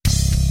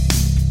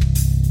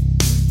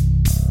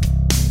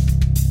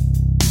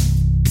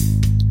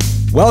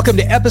Welcome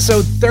to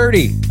episode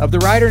 30 of the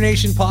Rider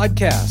Nation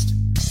podcast.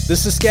 The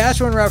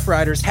Saskatchewan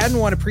Roughriders hadn't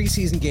won a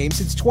preseason game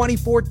since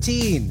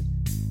 2014.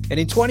 And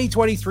in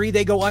 2023,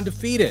 they go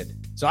undefeated.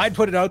 So I'd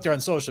put it out there on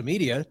social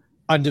media.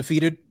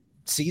 Undefeated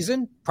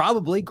season?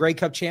 Probably. Grey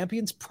Cup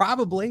champions?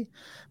 Probably.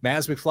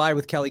 Maz McFly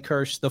with Kelly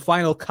Kirsch. The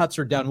final cuts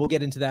are done. We'll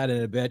get into that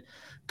in a bit.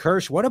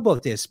 Kirsch, what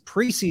about this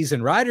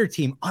preseason Rider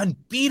team?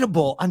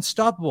 Unbeatable,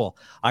 unstoppable.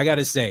 I got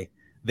to say,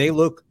 they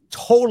look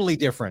totally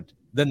different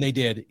than they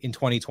did in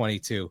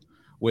 2022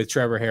 with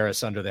Trevor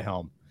Harris under the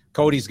helm.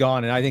 Cody's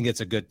gone, and I think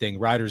it's a good thing.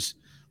 Riders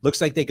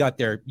looks like they got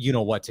their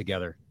you-know-what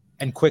together,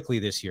 and quickly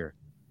this year.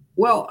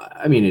 Well,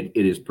 I mean,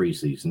 it is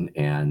preseason,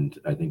 and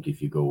I think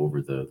if you go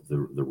over the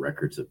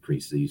records of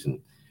preseason,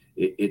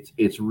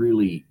 it's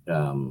really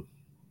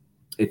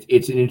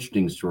it's an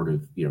interesting sort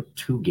of,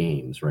 two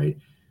games, right?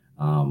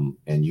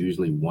 And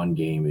usually one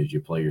game is you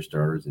play your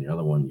starters, and the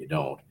other one you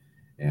don't,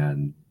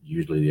 and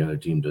usually the other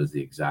team does the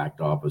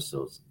exact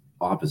opposite.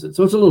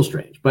 So it's a little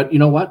strange, but you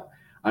know what?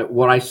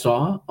 What I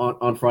saw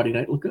on Friday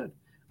night looked good.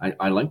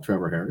 I like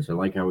Trevor Harris. I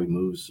like how he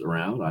moves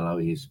around. I love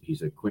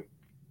he's a quick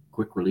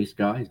release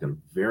guy. He's got a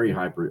very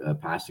high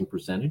passing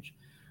percentage.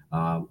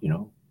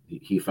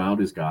 He found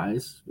his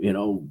guys,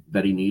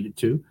 that he needed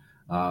to.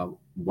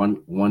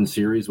 One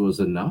series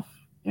was enough.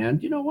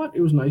 And you know what?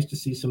 It was nice to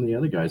see some of the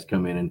other guys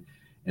come in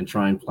and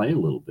try and play a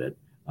little bit.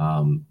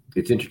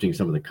 It's interesting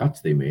some of the cuts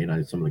they made.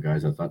 Some of the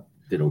guys I thought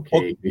did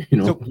okay.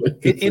 So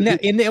in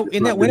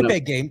that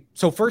Winnipeg game,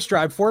 so first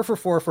drive, 4 for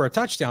 4 for a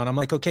touchdown. I'm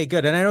like, okay,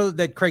 good. And I know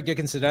that Craig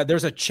Dickinson said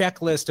there's a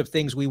checklist of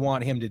things we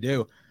want him to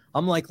do.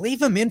 I'm like,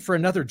 leave him in for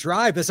another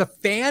drive. As a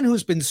fan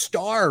who's been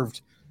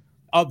starved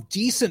of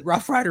decent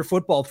Rough Rider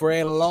football for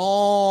a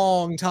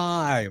long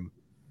time,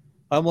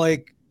 I'm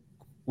like,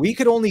 we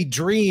could only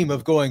dream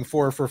of going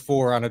 4 for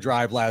 4 on a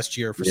drive last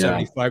year for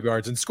 75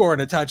 yards and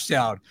scoring a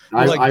touchdown.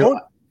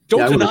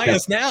 Don't deny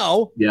us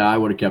now. Yeah, I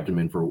would have kept him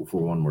in for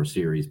one more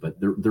series, but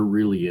there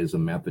really is a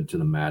method to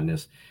the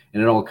madness,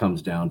 and it all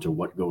comes down to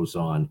what goes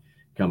on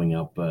coming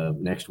up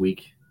next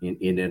week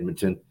in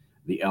Edmonton.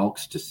 The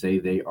Elks, to say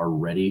they are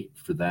ready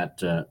for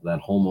that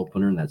home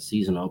opener and that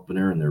season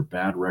opener and their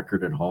bad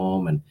record at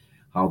home and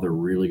how they're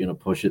really going to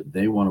push it.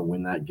 They want to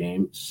win that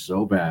game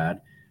so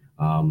bad.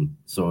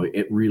 So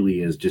it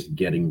really is just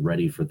getting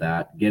ready for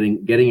that,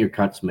 getting your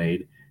cuts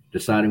made,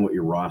 deciding what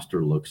your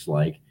roster looks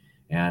like.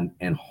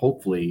 And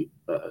hopefully,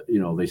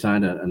 they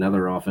signed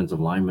another offensive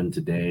lineman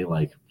today,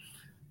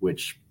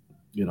 which,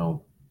 you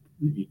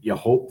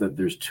hope that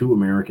there's 2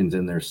 Americans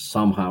in there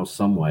somehow,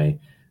 some way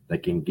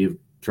that can give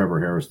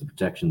Trevor Harris the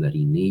protection that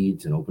he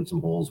needs and open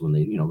some holes when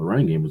the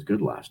running game was good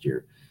last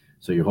year.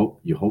 So you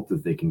hope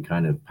that they can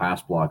kind of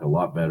pass block a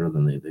lot better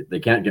than they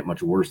can't get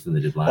much worse than they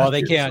did last year. Well,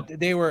 they can't.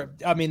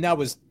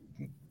 So.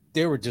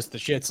 They were just the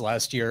shits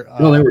last year.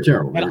 No, they were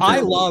terrible. I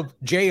love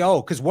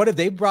J.O. because what have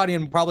they brought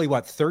in? Probably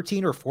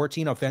 13 or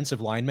 14 offensive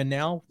linemen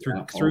now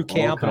through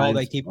camp and all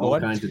they keep going. All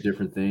kinds of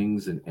different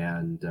things.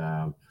 And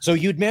so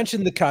you'd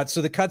mentioned the cuts.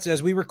 So the cuts,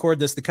 as we record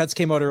this, the cuts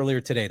came out earlier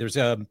today.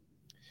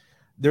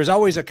 There's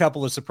always a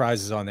couple of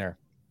surprises on there.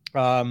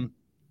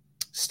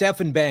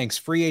 Stephen Banks,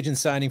 free agent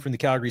signing from the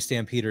Calgary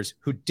Stampeders,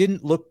 who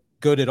didn't look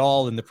good at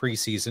all in the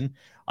preseason.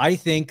 I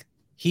think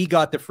he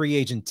got the free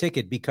agent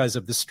ticket because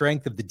of the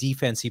strength of the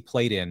defense he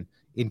played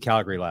in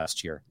Calgary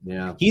last year.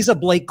 Yeah. He's a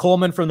Blake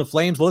Coleman from the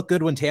Flames. Looked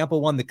good when Tampa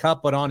won the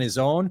Cup, but on his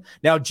own.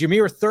 Now,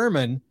 Jameer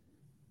Thurman,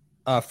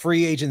 a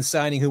free agent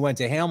signing who went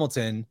to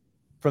Hamilton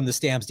from the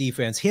Stamps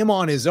defense, him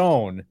on his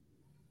own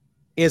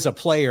is a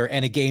player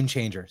and a game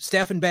changer.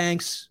 Stephen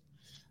Banks,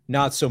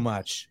 not so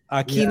much.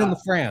 Keenan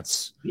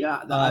LaFrance.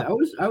 Yeah,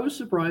 I was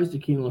surprised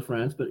at Keenan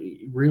LaFrance, but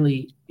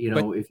really,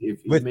 if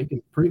you're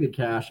making pretty good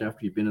cash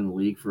after you've been in the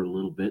league for a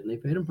little bit, and they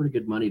paid him pretty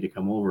good money to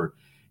come over,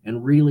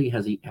 and really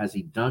has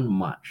he done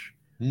much?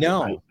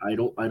 No, I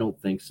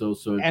don't think so.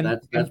 So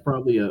that's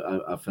probably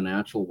a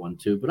financial one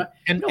too. But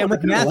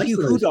with Matthew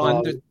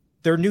Hudon,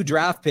 their new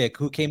draft pick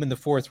who came in the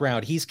 4th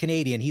round, he's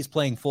Canadian. He's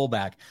playing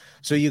fullback.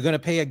 So you're going to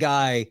pay a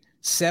guy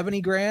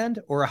 $70,000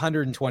 or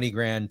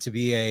 $120,000 to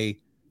be a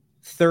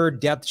third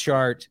depth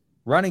chart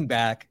running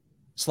back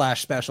 /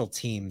 special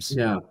teams.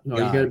 Yeah, no,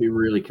 you got to be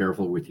really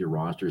careful with your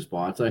roster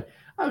spots. I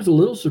was a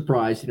little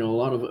surprised, a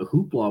lot of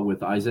hoopla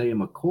with Isaiah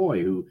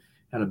McCoy, who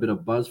had a bit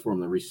of buzz for him,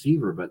 the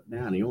receiver, but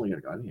man, he only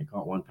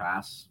caught one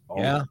pass.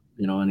 And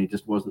he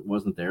just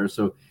wasn't there.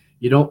 So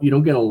you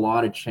don't get a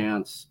lot of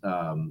chance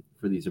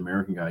for these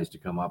American guys to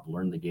come up,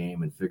 learn the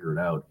game, and figure it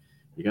out.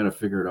 You got to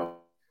figure it out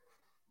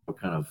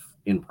kind of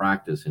in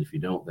practice, and if you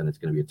don't, then it's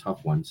going to be a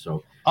tough one.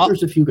 So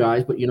there's a few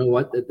guys, but you know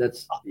what?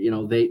 That's they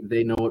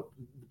know it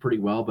pretty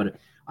well. But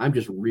I'm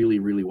just really,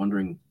 really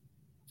wondering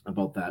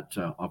about that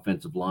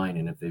offensive line,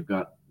 and if they've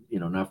got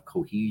enough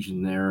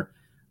cohesion there.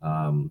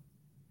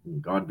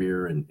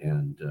 Godbeer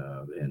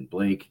and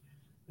Blake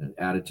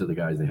added to the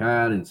guys they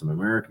had, and some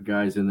American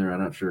guys in there.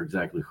 I'm not sure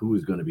exactly who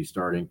is going to be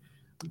starting,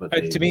 but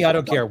to me, I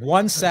don't care.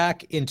 1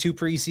 sack in 2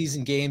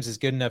 preseason games is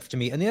good enough to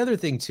me. And the other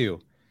thing too,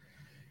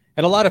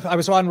 And I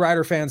was on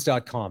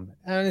riderfans.com,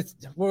 and it's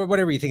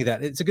whatever you think of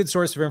that. It's a good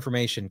source of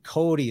information.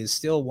 Cody is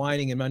still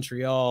whining in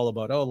Montreal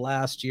about,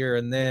 last year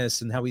and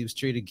this and how he was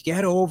treated.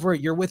 Get over it.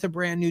 You're with a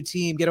brand new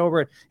team. Get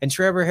over it. And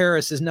Trevor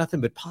Harris is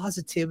nothing but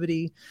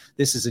positivity.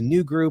 This is a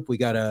new group.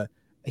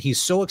 He's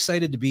so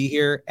excited to be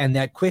here. And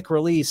that quick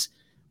release,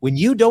 when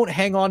you don't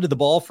hang on to the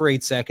ball for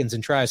 8 seconds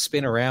and try a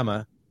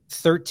spinorama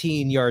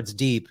 13 yards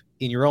deep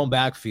in your own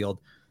backfield,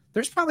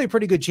 there's probably a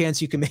pretty good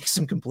chance you can make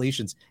some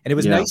completions. And it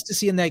was nice to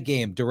see in that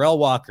game, Darrell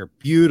Walker,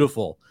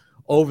 beautiful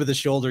over the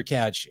shoulder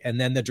catch. And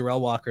then the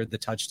Darrell Walker, the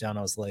touchdown,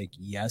 I was like,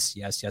 yes.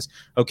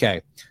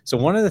 Okay. So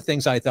one of the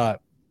things I thought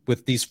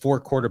with these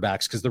 4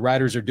 quarterbacks, because the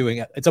Riders are doing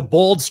it, it's a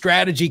bold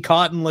strategy,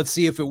 Cotton. Let's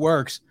see if it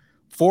works.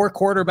 4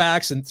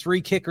 quarterbacks and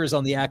 3 kickers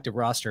on the active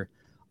roster.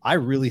 I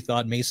really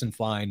thought Mason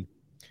Fine,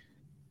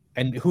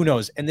 and who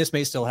knows, and this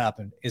may still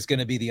happen, is going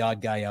to be the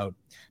odd guy out.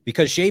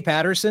 Because Shea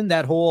Patterson,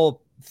 that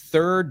whole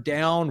third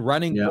down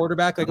running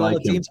quarterback, like all the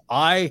teams.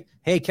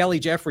 Kelly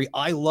Jeffrey,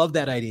 I love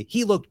that idea.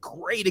 He looked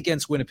great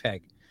against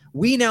Winnipeg.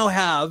 We now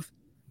have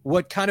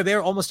what kind of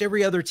almost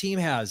every other team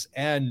has.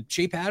 And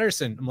Shea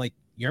Patterson, I'm like,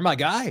 you're my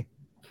guy.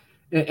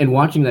 And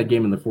watching that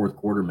game in the fourth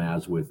quarter,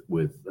 Maz, with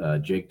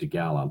Jake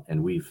DeGala,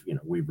 and we've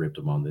ripped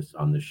him on this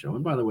show.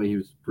 And by the way, he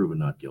was proven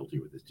not guilty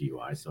with his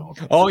DUI. So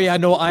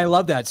I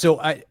love that. So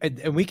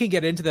and we can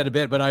get into that a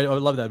bit, but I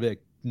love that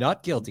bit.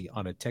 Not guilty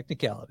on a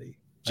technicality.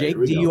 Jake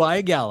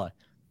DUI Gala.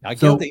 Not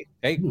guilty.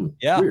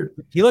 Weird.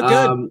 He looked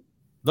good.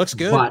 Looks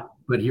good.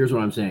 But here's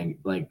what I'm saying.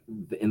 Like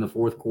in the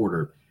fourth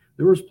quarter,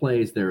 there was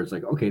plays there. It's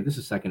like, okay, this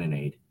is 2nd and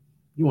 8.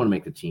 You want to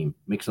make the team,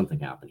 make something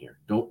happen here.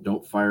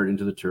 Don't fire it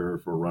into the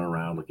turf or run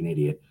around like an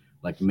idiot.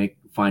 Like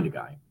find a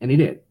guy. And he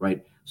did,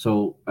 right?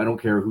 So I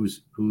don't care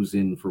who's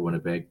in for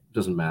Winnipeg.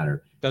 Doesn't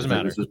matter. This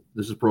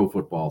is pro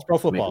football. It's pro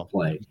football. Make a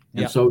play.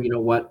 And so you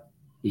know what?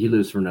 He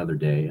lives for another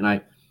day. And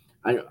I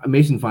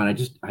Mason Fine,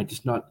 I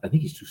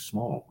think he's too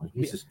small.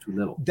 He's just too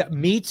little.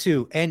 Me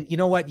too. And you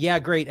know what? Yeah,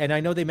 great. And I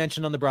know they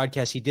mentioned on the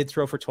broadcast he did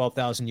throw for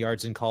 12,000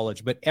 yards in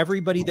college, but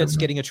everybody that's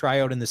getting a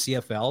tryout in the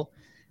CFL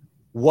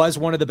was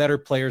one of the better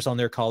players on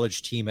their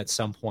college team at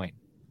some point.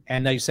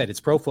 And like you said, it's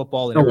pro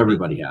football. And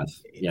everybody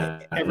has.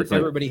 Yeah.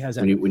 Everybody has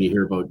that. When you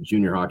hear about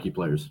junior hockey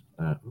players,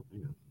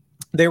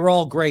 they were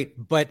all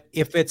great, but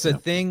if it's a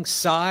thing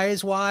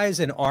size-wise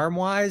and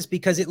arm-wise,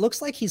 because it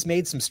looks like he's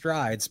made some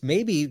strides,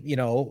 maybe,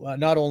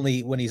 not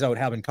only when he's out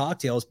having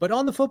cocktails, but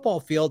on the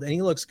football field, and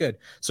he looks good.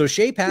 So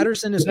Shea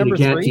Patterson is number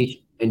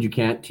 3. You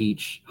can't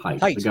teach height.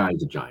 The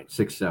guy's a giant,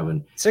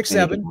 6'7".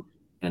 6'7",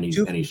 and he's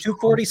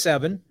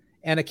 247,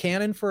 and a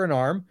cannon for an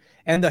arm.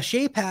 And the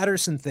Shea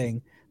Patterson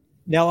thing,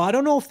 now, I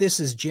don't know if this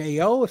is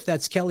J.O., if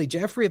that's Kelly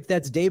Jeffrey, if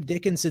that's Dave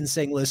Dickinson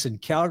saying, listen,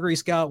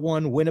 Calgary's got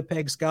one,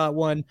 Winnipeg's got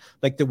one.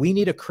 We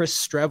need a Chris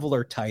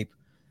Streveler type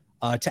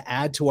to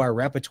add to our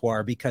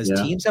repertoire because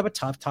teams have a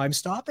tough time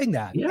stopping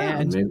that. Yeah,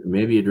 and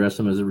maybe address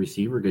him as a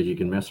receiver because you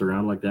can mess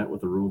around like that with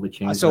the rule they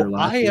changed there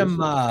last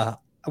year.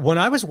 When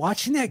I was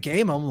watching that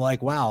game, I'm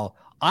like, wow,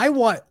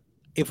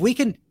 if we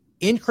can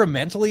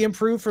incrementally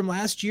improve from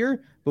last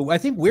year, but I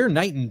think we're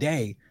night and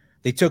day.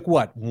 They took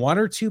 1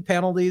 or 2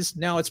 penalties.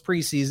 Now it's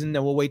preseason.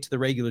 Then we'll wait to the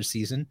regular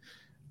season.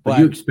 But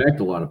you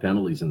expect a lot of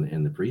penalties in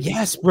the preseason.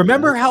 Yes.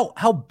 Remember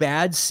how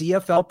bad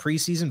CFL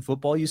preseason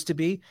football used to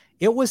be?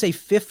 It was a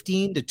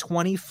 15 to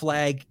 20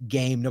 flag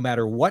game, no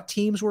matter what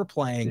teams were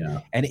playing.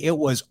 Yeah. And it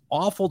was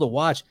awful to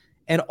watch.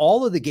 And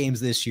all of the games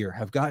this year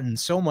have gotten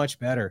so much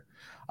better.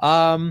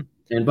 And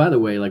by the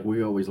way,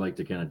 we always like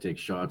to kind of take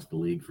shots at the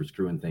league for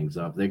screwing things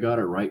up. They got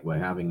it right by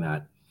having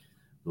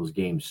those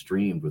games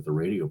streamed with the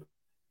radio.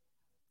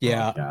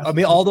 Yeah, I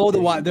mean, although the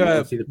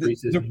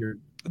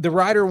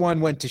Rider one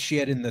went to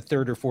shit in the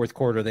 3rd or 4th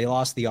quarter, they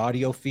lost the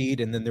audio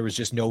feed, and then there was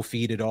just no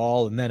feed at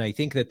all. And then I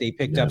think that they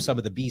picked up some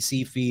of the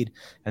BC feed,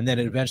 and then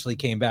it eventually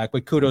came back.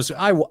 But kudos,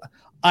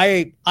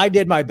 I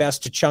did my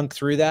best to chunk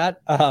through that.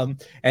 And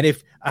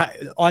if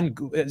on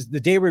the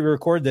day we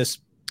record this,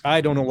 I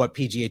don't know what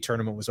PGA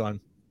tournament was on,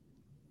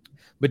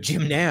 but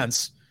Jim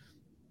Nance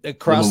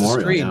across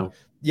the street,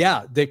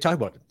 they talk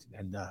about it,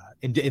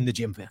 and in the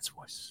Jim Vance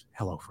voice,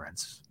 "Hello,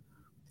 friends.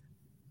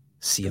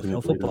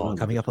 CFL football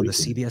coming up on the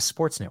CBS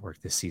Sports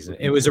Network this season."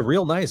 It was a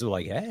real nice. We're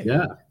like, hey,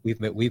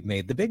 we've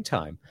made the big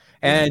time.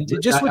 And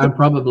just I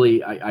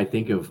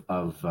think of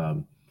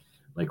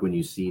when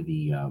you see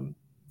the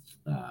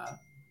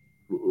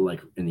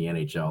in the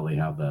NHL they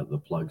have the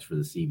plugs for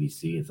the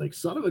CBC. It's like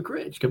son of a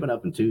critch coming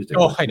up on Tuesday.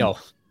 Oh, I know.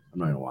 I'm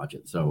not gonna watch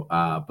it. So,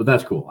 but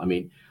that's cool. I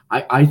mean,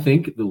 I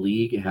think the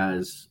league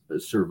has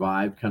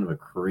survived kind of a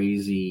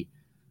crazy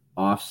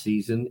off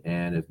season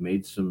and have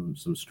made some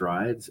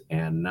strides,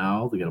 and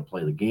now they're going to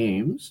play the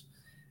games,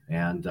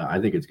 and I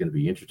think it's going to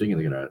be interesting.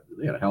 And they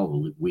got a hell of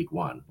a week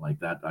 1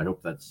 like that. I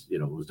hope that's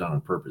was done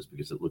on purpose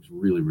because it looks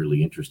really,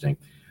 really interesting.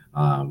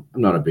 I'm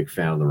not a big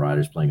fan of the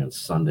Riders playing on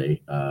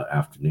Sunday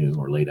afternoon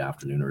or late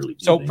afternoon, early.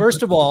 So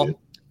first of all,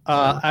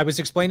 I was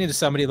explaining to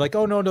somebody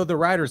oh no, the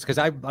Riders, because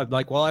I'm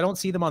like, well, I don't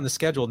see them on the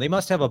schedule. They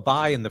must have a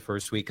bye in the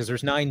first week because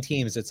there's 9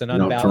 teams. It's an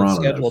unbalanced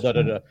schedule.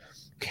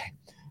 Okay.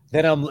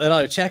 Then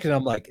I check and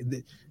I'm like,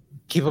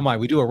 keep in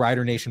mind, we do a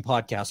Rider Nation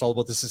podcast all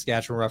about the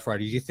Saskatchewan Rough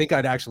Riders. You think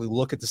I'd actually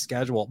look at the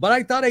schedule, but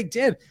I thought I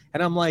did.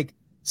 And I'm like,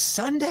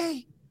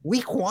 Sunday,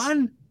 week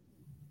 1?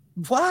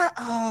 What?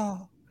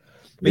 Oh.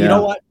 But you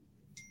know what?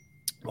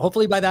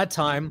 Hopefully by that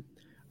time,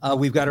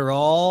 we've got her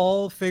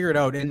all figured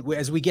out. And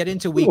as we get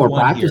into week 1 more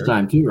practice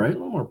time too, right? A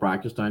little more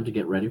practice time to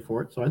get ready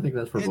for it. So I think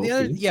that's for both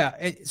teams.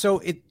 Yeah.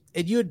 So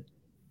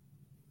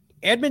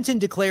Edmonton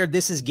declared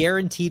this is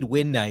guaranteed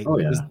win night. Oh,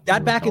 yeah. Was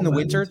that back in the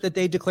winter that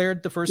they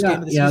declared the first game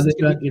of the season?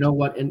 Yeah, you know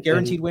what?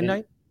 Guaranteed win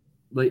night?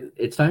 Like,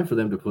 it's time for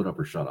them to put up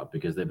or shut up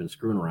because they've been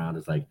screwing around.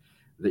 It's like,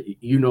 they're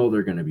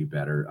going to be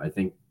better. I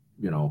think,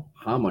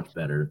 how much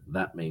better,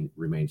 that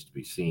remains to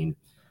be seen.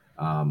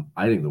 I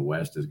think the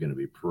West is going to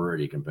be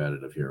pretty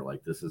competitive here.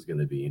 Like, this is going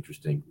to be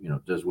interesting.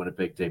 Does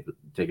Winnipeg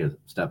take a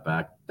step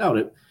back? Doubt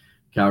it.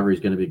 Calgary's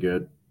going to be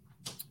good.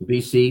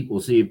 BC,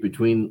 we'll see if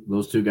between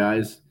those two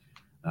guys,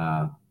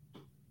 I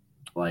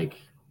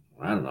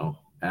don't know,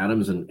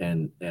 Adams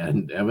and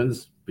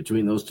Evans,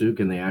 between those two,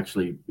 can they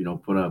actually,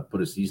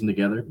 put a season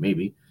together?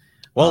 Maybe.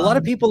 Well, a lot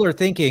of people are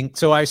thinking,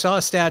 so I saw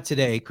a stat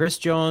today, Chris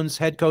Jones,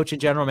 head coach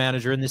and general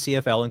manager in the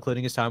CFL,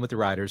 including his time with the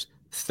Riders,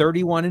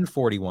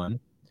 31-41,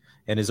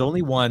 and has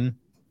only won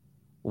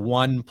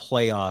one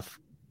playoff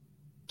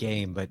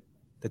game, but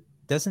that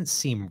doesn't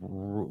seem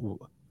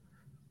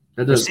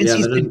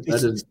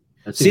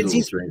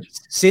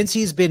since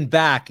he's been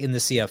back in the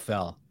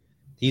CFL,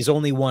 he's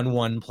only won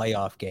one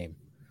playoff game.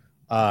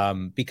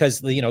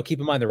 Because, keep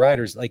in mind the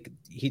Riders,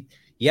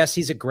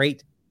 he's a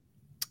great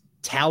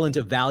talent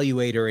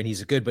evaluator and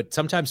he's good, but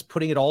sometimes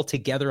putting it all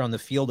together on the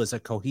field as a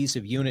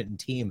cohesive unit and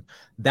team,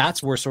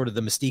 that's where sort of the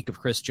mystique of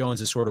Chris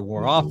Jones is sort of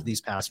wore off these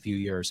past few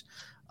years.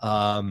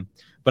 But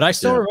I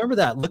still remember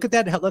that. Look at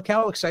that. Look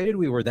how excited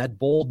we were. That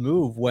bold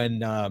move when,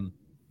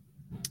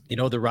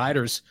 the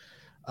Riders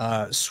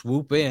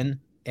swoop in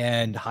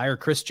and hire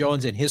Chris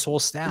Jones and his whole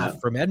staff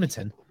from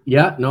Edmonton.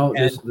 Yeah, no,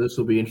 this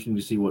will be interesting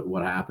to see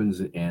what happens.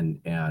 And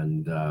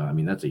I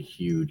mean, that's a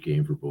huge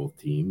game for both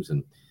teams.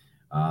 And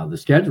the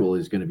schedule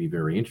is going to be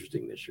very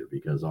interesting this year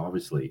because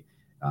obviously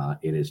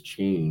it has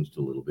changed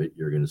a little bit.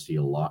 You're going to see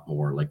a lot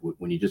more, like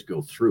when you just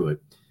go through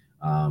it.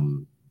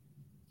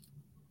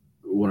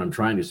 What I'm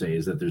trying to say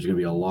is that there's going to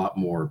be a lot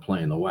more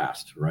play in the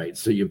West, right?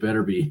 So you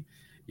better be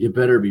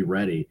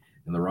ready.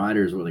 And the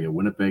Riders, they got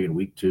Winnipeg in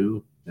week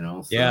 2.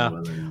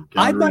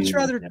 I'd much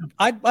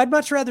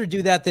rather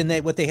do that than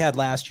what they had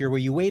last year, where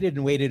you waited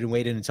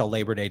until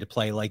Labor Day to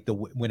play like the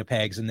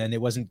Winnipegs, and then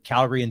it wasn't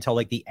Calgary until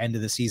like the end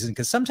of the season.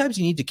 Because sometimes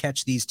you need to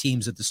catch these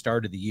teams at the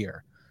start of the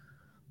year.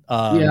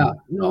 You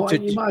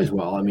might as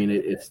well. I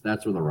mean,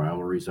 that's where the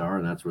rivalries are,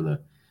 and that's where the,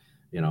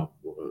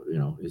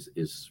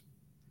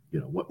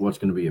 what's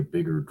going to be a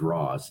bigger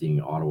draw,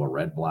 seeing Ottawa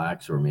Red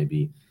Blacks, or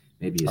maybe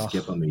you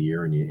skip them a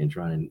year and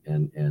try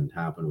and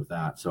happen with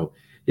that. So.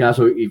 Yeah,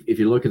 so if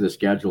you look at the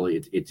schedule,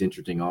 it's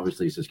interesting.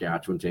 Obviously,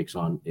 Saskatchewan takes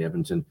on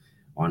Edmonton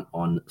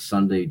on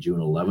Sunday,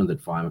 June 11th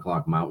at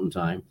 5:00 Mountain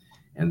Time,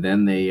 and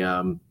then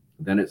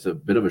then it's a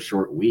bit of a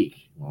short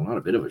week. Well, not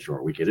a bit of a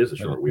short week. It is a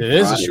short week. It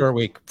is a short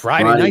week.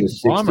 Friday night,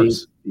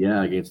 Bombers.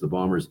 Yeah, against the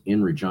Bombers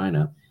in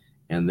Regina,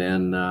 and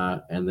then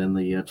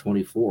the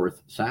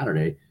 24th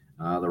Saturday,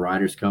 the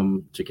Riders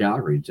come to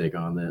Calgary to take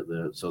on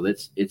the. So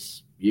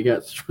it's you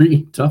got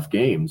 3 tough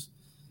games,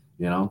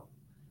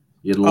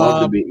 You'd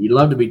love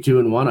to be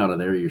 2-1 out of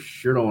there. You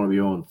sure don't want to be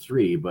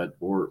 0-3, but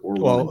or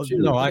 1-2.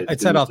 No, I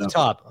said off the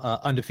top,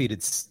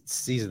 undefeated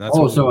season. That's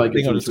so I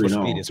guess on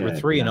social media. So we're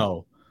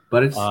 3-0.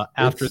 But it's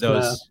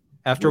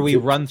after we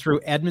run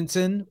through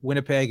Edmonton,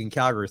 Winnipeg, and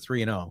Calgary,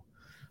 3-0.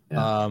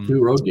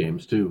 2 road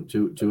games, 2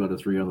 out of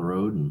 3 on the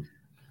road,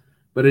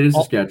 but it is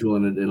a schedule,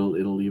 and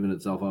it'll even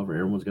itself out.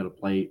 Everyone's got to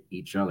play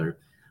each other.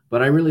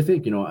 But I really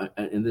think,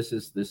 and this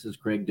is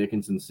Craig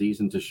Dickinson's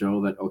season to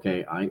show that,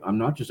 okay, I'm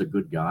not just a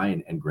good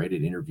guy and great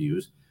at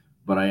interviews,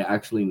 but I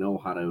actually know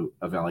how to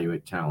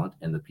evaluate talent,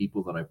 and the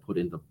people that I put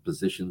into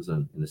positions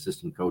and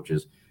assistant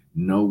coaches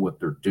know what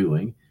they're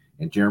doing.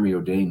 And Jeremy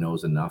O'Day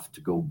knows enough to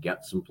go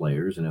get some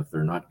players, and if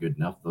they're not good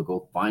enough, they'll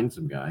go find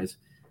some guys.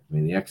 I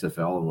mean, the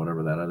XFL and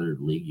whatever that other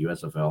league,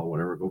 USFL,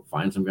 whatever, go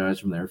find some guys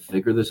from there,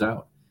 figure this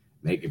out.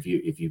 If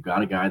you've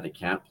got a guy that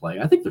can't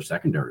play, I think their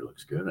secondary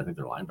looks good. I think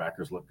their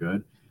linebackers look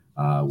good.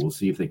 We'll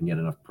see if they can get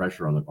enough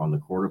pressure on the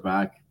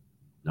quarterback.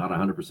 Not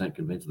 100%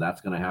 convinced that's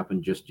going to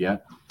happen just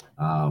yet.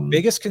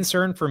 Biggest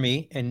concern for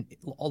me, and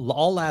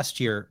all last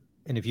year,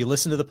 and if you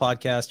listen to the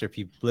podcast or if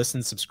you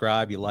listen,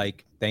 subscribe,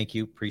 thank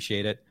you,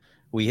 appreciate it.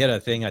 We hit a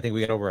thing. I think we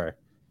got over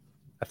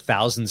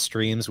 1,000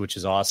 streams, which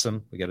is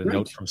awesome. We got a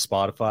note from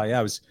Spotify.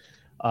 Yeah, it was.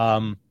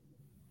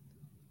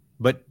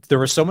 But there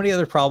were so many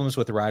other problems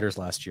with the Riders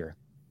last year,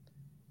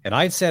 and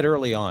I'd said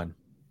early on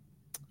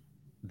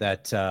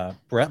that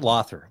Brett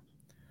Lothar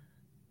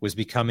was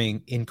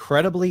becoming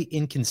incredibly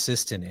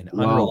inconsistent and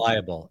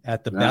unreliable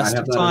at the best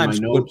of times.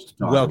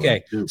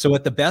 So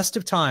at the best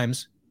of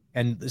times,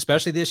 and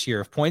especially this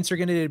year, if points are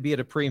going to be at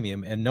a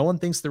premium and no one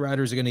thinks the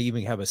Riders are going to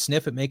even have a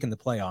sniff at making the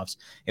playoffs,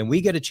 and we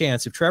get a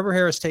chance, if Trevor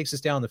Harris takes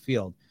us down the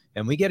field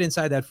and we get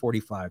inside that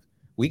 45,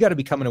 we got to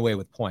be coming away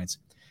with points.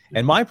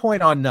 And my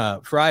point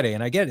on Friday,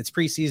 and I get it's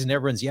preseason,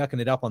 everyone's yucking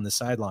it up on the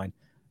sideline.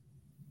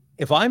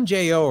 If I'm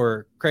J.O.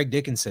 or Craig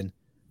Dickinson,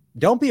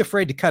 don't be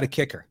afraid to cut a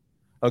kicker,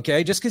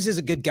 okay? Just because he's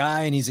a good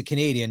guy and he's a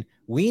Canadian,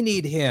 we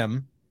need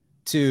him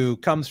to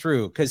come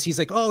through because he's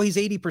like, oh, he's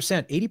 80%.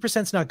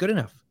 80%'s not good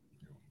enough.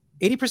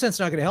 80%'s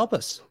not going to help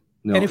us.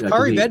 No, and if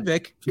Kari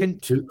Vedvik can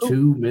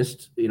two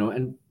missed,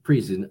 and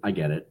preseason, I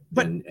get it.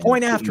 But and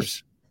point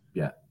afters.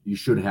 You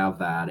should have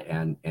that,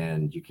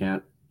 and you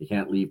can't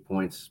leave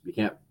points. You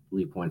can't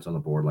leave points on the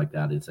board like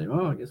that and say,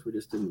 oh, I guess we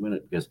just didn't win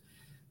it, because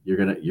you're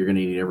gonna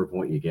need every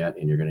point you get,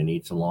 and you're gonna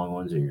need some long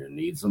ones, and you're gonna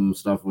need some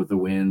stuff with the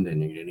wind,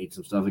 and you're gonna need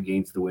some stuff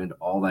against the wind,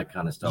 all that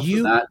kind of stuff.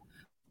 So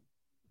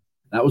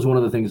that was one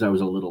of the things I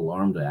was a little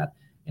alarmed at,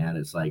 and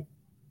it's like,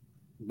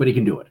 but he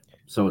can do it.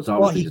 So it's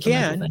obviously he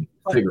can,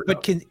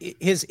 but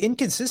his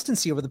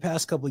inconsistency over the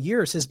past couple of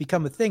years has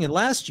become a thing. And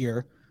last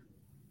year,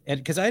 and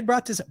because I had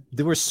brought this,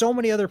 there were so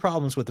many other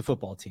problems with the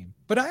football team,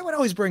 but I would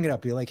always bring it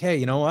up, be like, hey,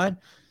 you know what?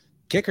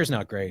 Kicker's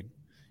not great.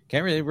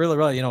 Can't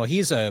really,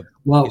 he's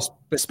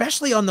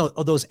especially on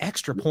those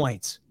extra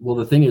points. Well,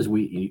 the thing is,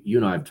 you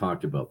and I have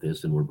talked about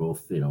this, and we're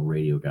both,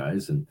 radio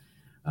guys, and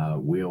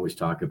we always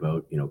talk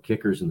about,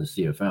 kickers in the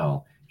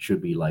CFL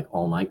should be like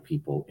all-night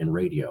people in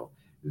radio.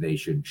 They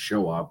should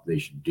show up. They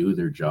should do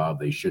their job.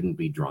 They shouldn't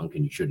be drunk,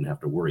 and you shouldn't have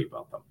to worry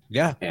about them.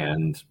 Yeah.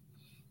 And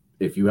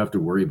if you have to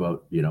worry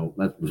about,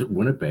 that was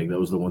Winnipeg, that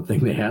was the one thing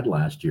they had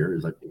last year.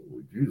 Is like,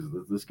 oh, geez,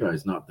 this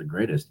guy's not the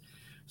greatest.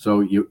 So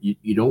you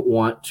don't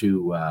want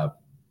to,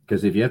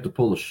 because if you have to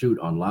pull the shoot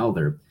on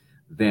Lowther,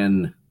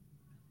 then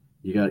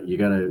you got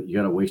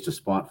to waste a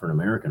spot for an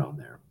American on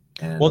there.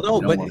 And well,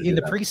 no, but in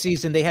the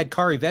preseason they had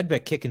Kari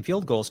Vedvik kicking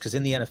field goals, because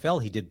in the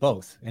NFL he did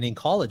both, and in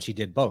college he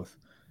did both,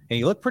 and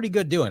he looked pretty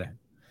good doing it.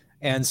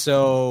 And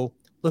so,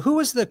 who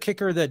was the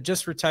kicker that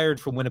just retired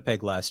from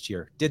Winnipeg last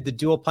year? Did the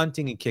dual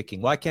punting and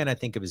kicking? Why can't I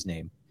think of his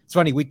name? It's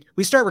funny.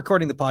 We start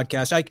recording the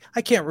podcast.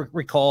 I can't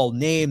recall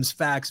names,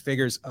 facts,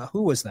 figures.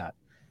 Who was that?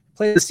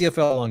 Played the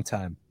CFL a long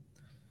time.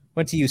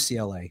 Went to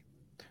UCLA.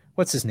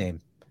 What's his name?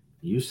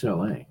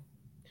 UCLA.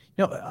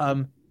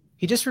 No,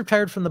 he just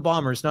retired from the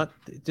Bombers, not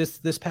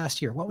just this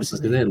past year. What was his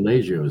name? They had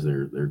Legio as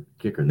their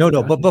kicker.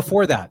 No, but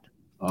before that.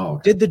 Oh,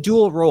 okay. Did the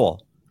dual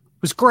role.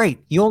 It was great.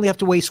 You only have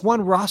to waste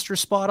one roster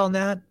spot on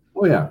that.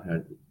 Oh, yeah.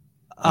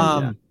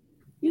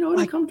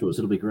 It'll come to us.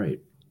 It'll be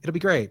great. It'll be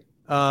great.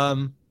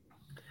 And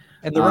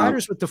the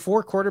Riders with the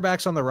 4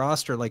 quarterbacks on the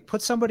roster, like,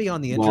 put somebody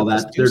on the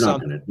interlist. They're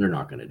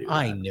not going to do that.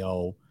 I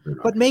know.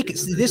 But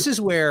this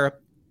is where,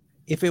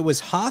 if it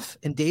was Huff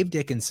and Dave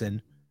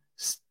Dickinson,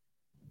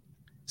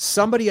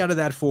 somebody out of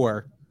that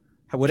 4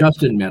 would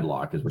Justin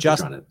Medlock is what you're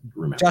trying to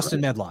remember. Justin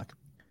Medlock.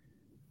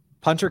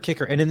 Punter,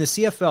 kicker. And in the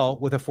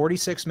CFL, with a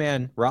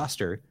 46-man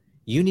roster,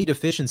 you need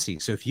efficiency.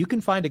 So if you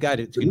can find a guy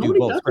to do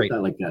both, great.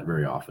 Like that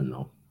very often,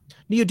 though.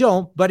 You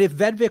don't. But if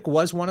Vedvik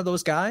was one of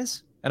those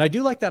guys, and I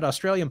do like that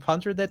Australian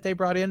punter that they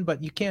brought in,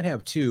 but you can't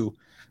have 2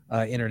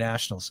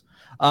 internationals.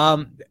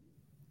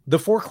 The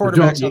 4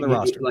 quarterbacks on the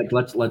roster. Like,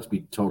 let's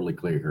be totally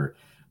clear here.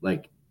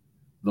 Like,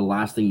 the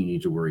last thing you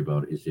need to worry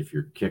about is if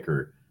your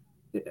kicker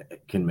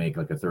can make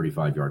like a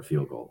 35-yard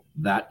field goal.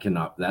 That's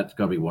got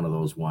to be one of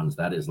those ones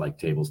that is like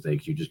table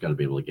stakes. You just got to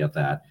be able to get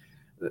that.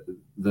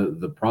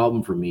 The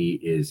problem for me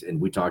is, and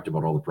we talked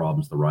about all the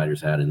problems the Riders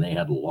had, and they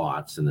had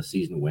lots, and the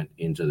season went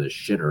into the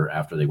shitter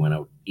after they went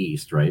out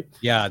east, right?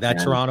 Yeah,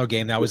 Toronto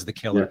game, that was the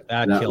killer.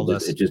 That killed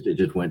us. It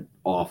just went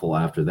awful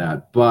after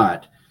that.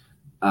 But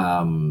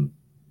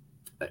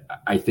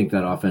I think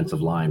that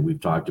offensive line, we've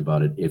talked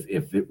about it.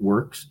 If it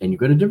works, and you've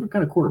got a different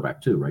kind of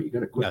quarterback too, right? You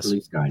got a quick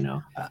release guy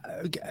now.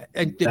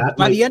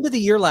 By the end of the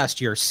year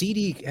last year,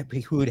 CD,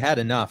 who had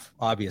enough,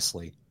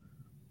 obviously,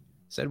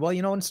 said, well,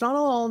 it's not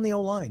all on the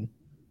O-line.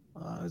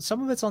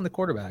 Some of it's on the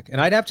quarterback.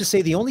 And I'd have to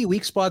say the only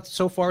weak spot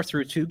so far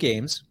through 2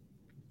 games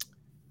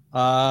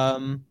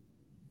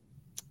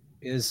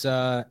is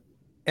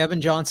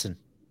Evan Johnson.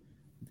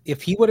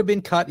 If he would have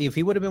been cut, if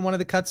he would have been one of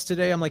the cuts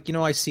today, I'm like,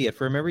 I see it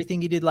from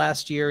everything he did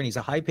last year, and he's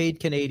a high-paid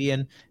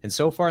Canadian, and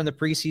so far in the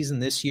preseason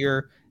this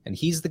year, and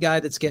he's the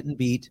guy that's getting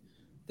beat,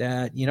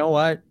 that, you know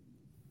what?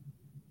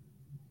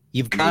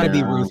 You've got to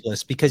be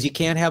ruthless, because you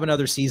can't have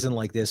another season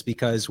like this,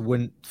 because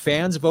when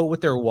fans vote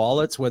with their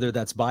wallets, whether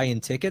that's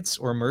buying tickets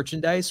or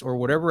merchandise or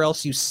whatever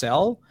else you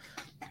sell,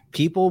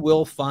 people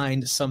will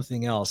find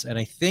something else. And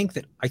I think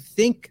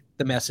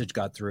the message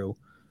got through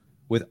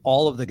with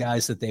all of the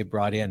guys that they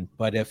brought in.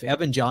 But if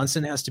Evan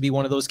Johnson has to be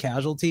one of those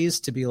casualties,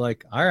 to be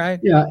like, all right.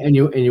 Yeah, and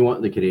you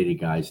want the Canadian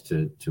guys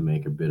to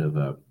make a bit of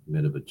a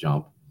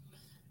jump.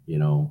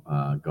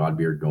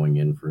 Godbeard going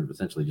in for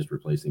essentially just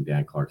replacing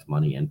Dan Clark's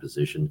money and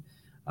position.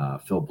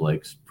 Phil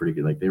Blake's pretty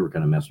good. Like, they were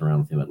kind of messing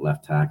around with him at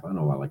left tackle. I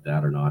don't know if I like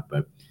that or not,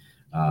 but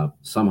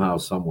somehow,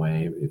 some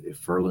way,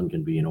 if Furlan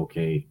can be an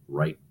okay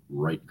right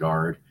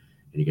guard,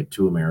 and you get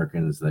 2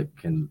 Americans that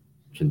can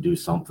do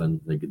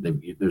something,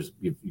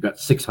 you've got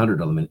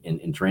 600 of them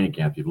in training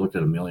camp. You've looked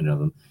at 1 million of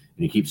them,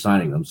 and you keep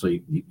signing them. So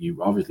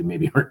you obviously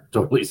maybe aren't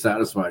totally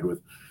satisfied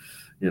with,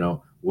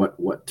 what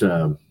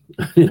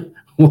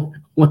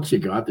what you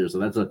got there.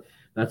 So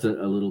that's a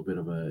little bit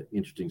of a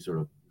interesting sort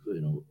of,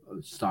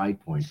 side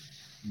point.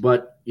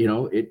 But,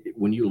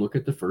 when you look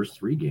at the first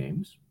 3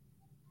 games,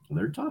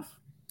 they're tough.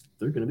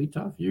 They're going to be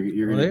tough.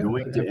 You're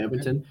going to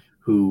Edmonton,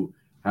 who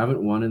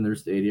haven't won in their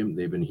stadium.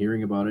 They've been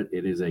hearing about it.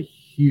 It is a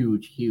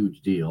huge,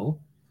 huge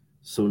deal.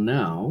 So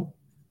now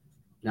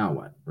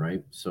what,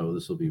 right? So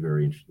this will be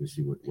very interesting to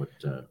see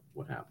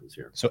what happens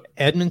here. So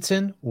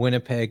Edmonton,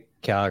 Winnipeg,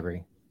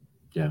 Calgary.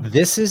 Yeah.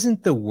 This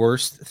isn't the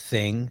worst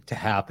thing to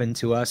happen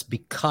to us,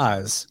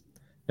 because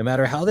no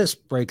matter how this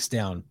breaks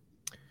down,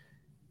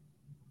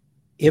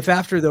 if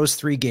after those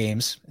 3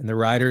 games and the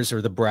Riders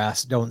or the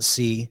Brass don't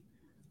see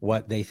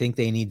what they think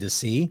they need to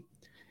see,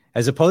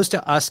 as opposed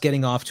to us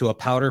getting off to a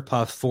powder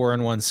puff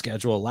 4-1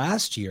 schedule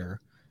last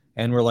year,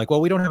 and we're like,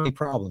 well, we don't have any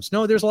problems.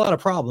 No, there's a lot of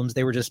problems.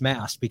 They were just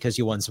masked because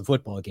you won some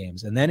football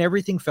games. And then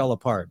everything fell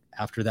apart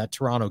after that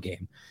Toronto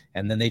game.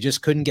 And then they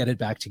just couldn't get it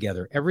back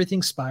together.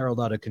 Everything spiraled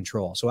out of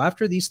control. So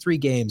after these 3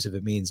 games, if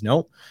it means,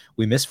 nope,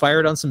 we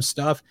misfired on some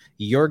stuff,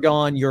 you're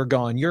gone,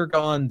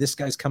 this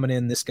guy's coming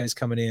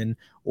in,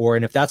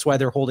 and if that's why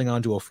they're holding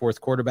on to a 4th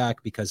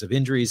quarterback because of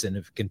injuries, and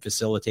if it can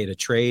facilitate a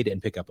trade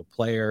and pick up a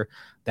player,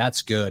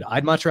 that's good.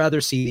 I'd much rather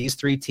see these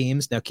 3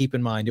 teams. Now, keep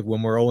in mind, if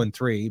when we're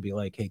 0-3, be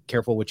like, hey,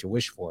 careful what you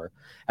wish for,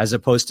 as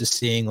opposed to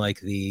seeing like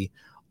the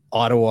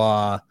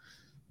Ottawa,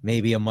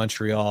 maybe a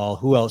Montreal.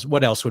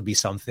 What else would be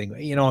something?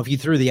 If you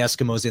threw the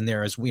Eskimos in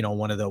there as,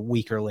 one of the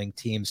weaker link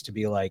teams, to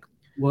be like,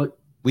 well,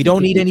 we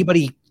don't need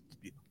anybody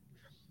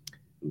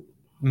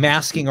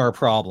masking our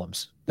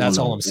problems. That's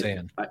all I'm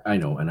saying. I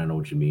know, and I know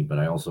what you mean, but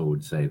I also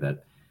would say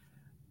that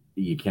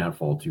you can't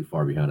fall too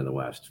far behind in the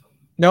West.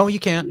 No, you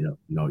can't.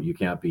 No, you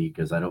can't be,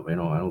 because I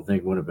don't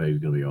think Winnipeg is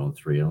going to be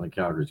 0-3. I don't think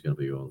Calgary is going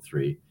to be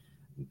 0-3.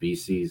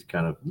 BC's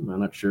kind of, I'm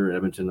not sure.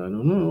 Edmonton, I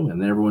don't know.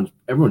 And then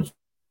everyone's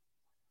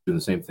doing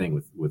the same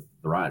thing with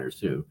the Riders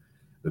too.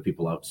 The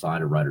people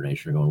outside of Rider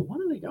Nation are going, what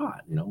do they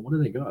got? What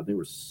do they got? They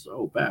were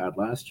so bad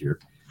last year.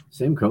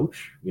 Same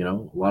coach, a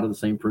lot of the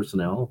same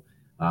personnel.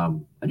 I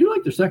do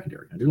like their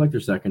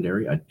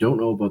secondary. I don't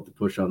know about the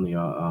push on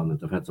the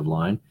defensive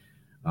line.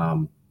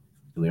 And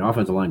the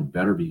offensive line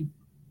better be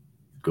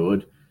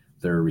good.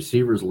 Their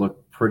receivers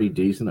look pretty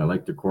decent. I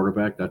like their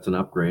quarterback. That's an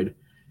upgrade.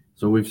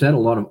 So we've said a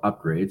lot of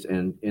upgrades,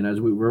 and as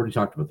we've already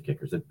talked about the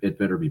kickers, it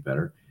better be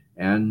better.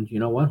 And you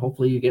know what?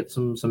 Hopefully you get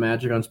some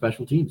magic on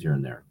special teams here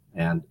and there.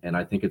 And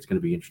I think it's going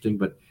to be interesting,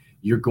 but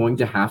you're going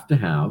to have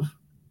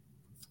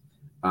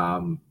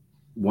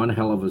one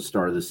hell of a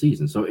start of the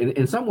season. So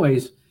in some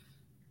ways,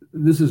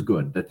 this is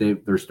good that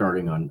they're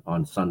starting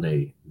on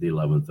Sunday, the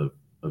 11th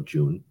of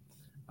June,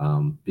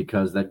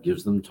 because that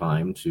gives them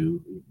time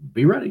to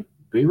be ready,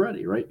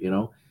 right?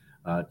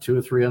 2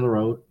 or 3 on the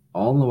road,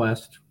 all in the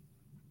West,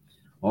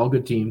 all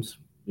good teams,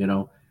 and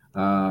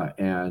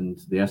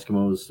the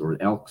Eskimos, or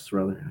Elks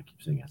rather. I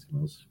keep saying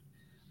Eskimos,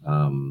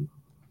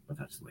 but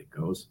that's the way it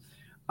goes.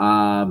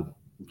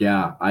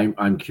 Yeah,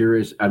 I'm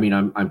curious. I mean,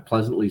 I'm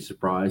pleasantly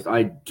surprised.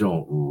 I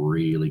don't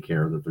really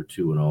care that they're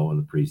 2-0 in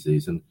the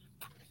preseason.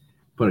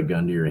 Put a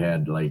gun to your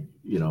head, like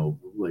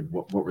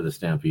what were the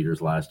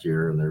Stampeders last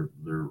year, and they're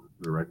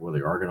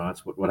the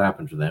Argonauts? What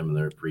happened to them in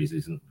their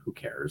preseason? Who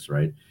cares,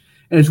 right?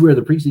 And it's weird.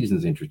 The preseason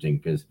is interesting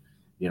because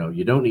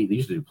you don't need. They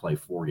used to play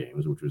 4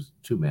 games, which was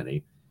too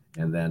many,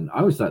 and then I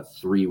always thought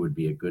 3 would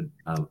be a good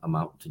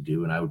amount to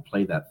do, and I would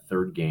play that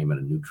 3rd game at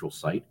a neutral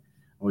site.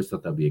 I always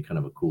thought that'd be a kind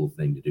of a cool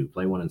thing to do.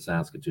 Play one in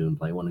Saskatoon,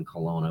 play one in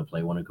Kelowna,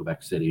 play one in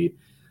Quebec City,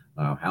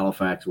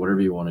 Halifax,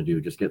 whatever you want to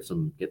do. Just get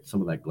some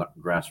of that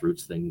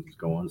grassroots thing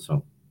going.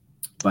 So,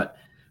 but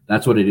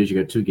that's what it is. You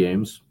got 2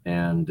 games,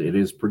 and it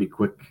is pretty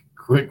quick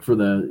for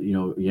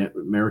the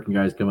American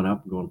guys coming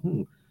up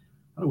going,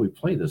 how do we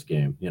play this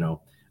game?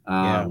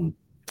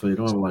 So they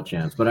don't have a lot of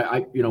chance. But I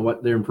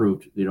what, they're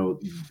improved.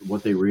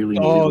 What they really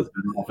needed was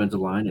an offensive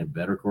line and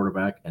better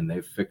quarterback, and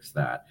they fixed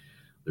that.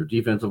 Their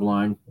defensive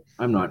line,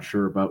 I'm not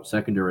sure about.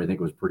 Secondary, I think,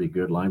 was pretty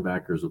good.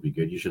 Linebackers will be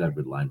good. You should have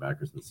good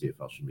linebackers. The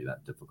CFL shouldn't be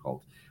that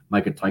difficult.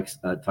 Micah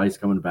Tice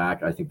coming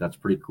back, I think that's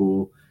pretty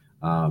cool.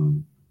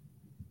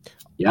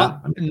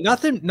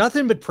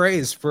 Nothing but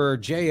praise for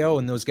J.O.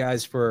 and those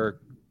guys for.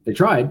 They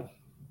tried.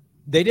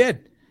 They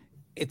did.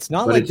 It's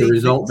not, but like it's a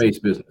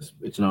result-based business.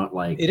 It's not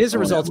like it is a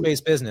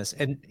results-based business.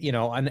 And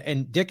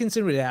and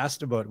Dickinson would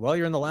asked about, well,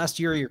 you're in the last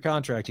year of your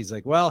contract. He's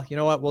like, well, you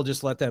know what? We'll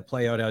just let that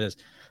play out how it is.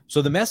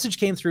 So the message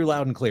came through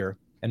loud and clear.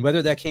 And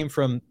whether that came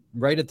from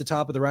right at the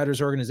top of the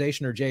Riders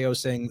organization or J.O.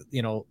 saying,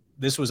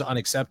 this was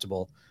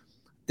unacceptable,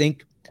 I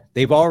think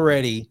they've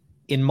already,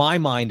 in my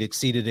mind,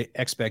 exceeded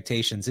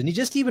expectations. And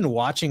just even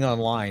watching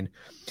online,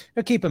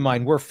 keep in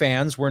mind, we're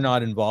fans, we're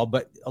not involved,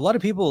 but a lot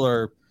of people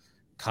are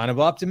kind of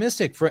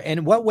optimistic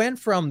and what went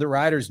from the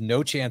Riders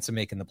no chance of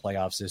making the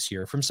playoffs this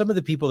year, from some of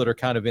the people that are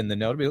kind of in the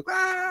know to be like,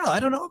 I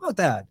don't know about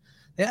that.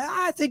 Yeah,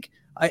 I think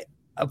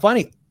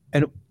funny.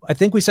 And I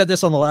think we said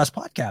this on the last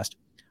podcast.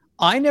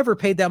 I never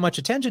paid that much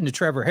attention to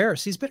Trevor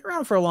Harris. He's been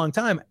around for a long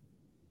time.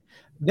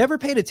 Never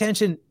paid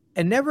attention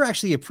and never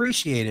actually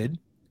appreciated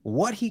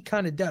what he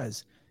kind of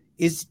does.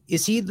 Is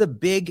he the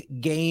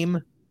big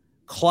game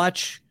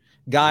clutch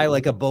guy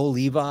like a Bo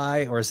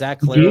Levi or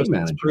Zach Game Claros that's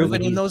manager.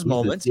 proven in those He's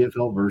moments. the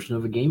CFL version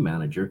of a game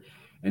manager,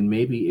 and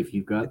maybe if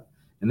you've got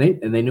and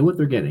they knew what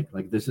they're getting.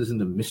 Like this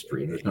isn't a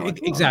mystery. There's not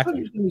like, exactly.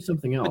 It's going to be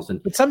something else.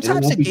 But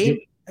sometimes a game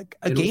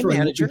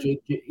manager.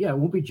 It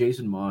won't be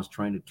Jason Moss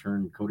trying to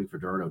turn Cody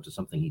Fajardo to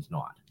something he's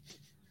not.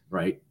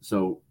 Right.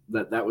 So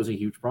that was a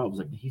huge problem. It's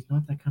like, he's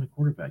not that kind of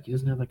quarterback. He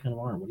doesn't have that kind of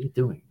arm. What are you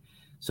doing?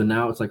 So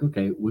now it's like,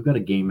 okay, we've got a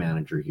game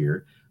manager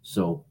here.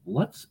 So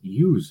let's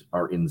use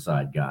our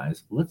inside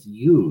guys. Let's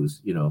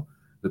use,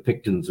 the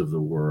Pictons of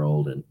the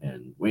world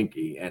and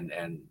Winky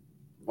and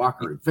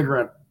Walker and figure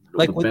out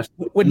like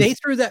when they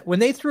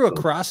threw a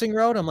crossing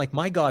route, I'm like,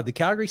 my God, the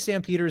Calgary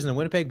Stampeders and the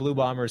Winnipeg Blue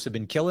Bombers have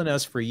been killing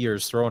us for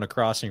years throwing a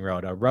crossing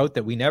route, a route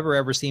that we never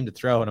ever seem to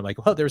throw. And I'm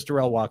like, well, there's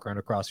Darrell Walker on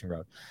a crossing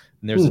route,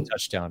 and there's a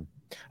touchdown.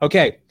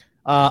 Okay,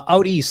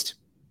 out east,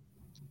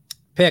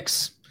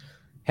 picks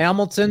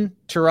Hamilton,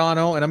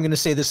 Toronto, and I'm going to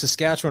say the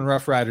Saskatchewan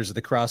Roughriders are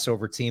the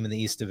crossover team in the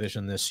East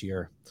Division this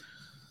year.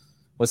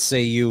 What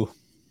say you?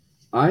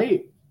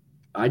 I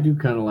do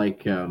kind of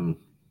like. I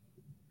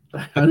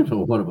don't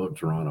know what about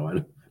Toronto. I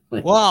don't.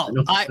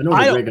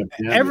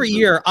 Every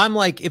year, I'm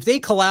like, if they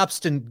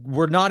collapsed and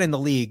were not in the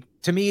league,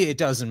 to me, it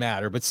doesn't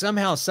matter. But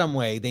somehow, some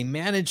way, they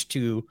managed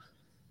to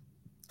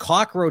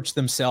cockroach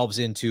themselves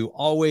into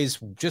always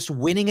just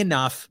winning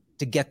enough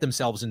to get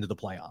themselves into the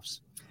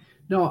playoffs.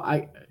 No,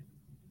 I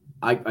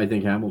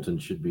think Hamilton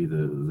should be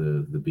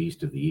the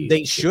beast of the East.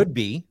 They should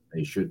be.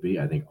 They should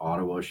be. I think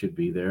Ottawa should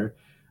be there.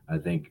 I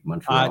think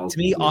Montreal. To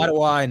me,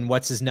 Ottawa and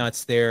what's his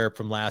nuts there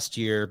from last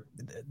year.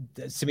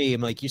 To me,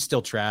 I'm like, you're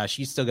still trash.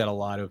 You still got a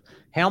lot of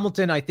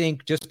Hamilton. I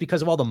think just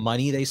because of all the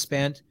money they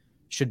spent,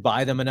 should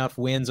buy them enough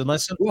wins.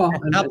 Unless Bo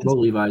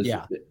Levi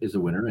is a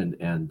winner,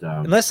 and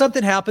unless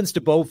something happens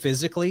to Bo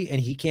physically and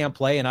he can't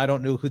play, and I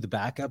don't know who the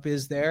backup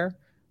is there,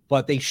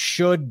 but they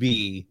should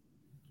be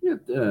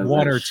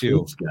one or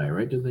two. Guy,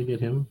 right? Did they get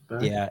him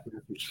back? Yeah.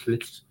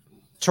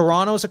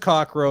 Toronto's a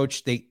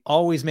cockroach. They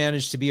always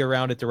manage to be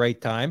around at the right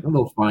time. And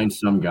they'll find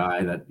some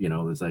guy that,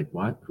 is like,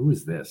 what? Who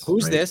is this?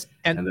 Who's this?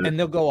 And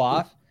they'll go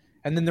off.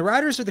 And then the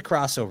Riders are the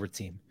crossover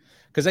team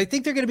because I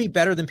think they're going to be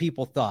better than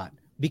people thought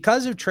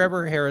because of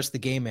Trevor Harris, the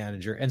game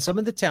manager, and some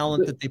of the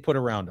talent that they put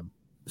around him.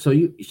 So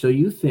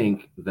you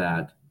think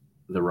that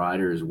the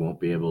Riders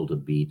won't be able to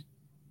beat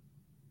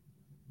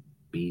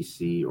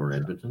BC or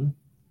Edmonton?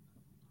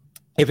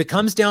 If it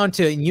comes down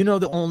to,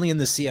 only in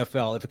the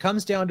CFL, if it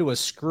comes down to a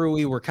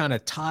screwy, we're kind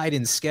of tied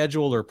in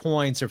schedule or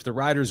points, or if the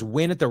Riders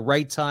win at the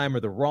right time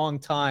or the wrong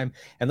time,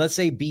 and let's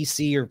say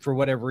BC or for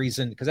whatever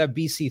reason, because I have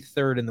BC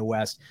third in the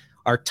West,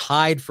 are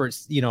tied for,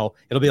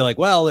 it'll be like,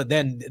 well,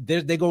 then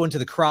they go into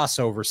the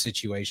crossover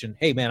situation.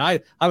 Hey, man,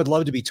 I would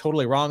love to be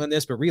totally wrong on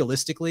this, but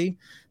realistically,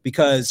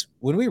 because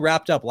when we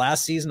wrapped up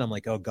last season, I'm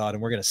like, oh, God,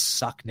 and we're going to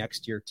suck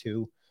next year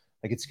too.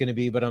 Like it's going to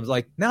be, but I'm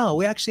like, no,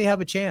 we actually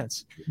have a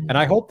chance. And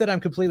I hope that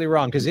I'm completely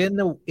wrong because in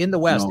the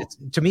West,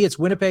 to me, it's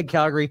Winnipeg,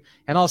 Calgary,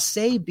 and I'll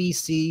say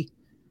BC.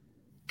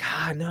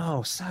 God,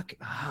 no, suck.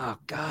 Oh,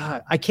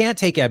 God, I can't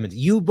take Edmonton.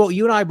 You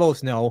and I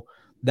both know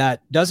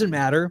that doesn't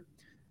matter.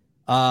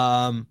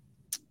 Who's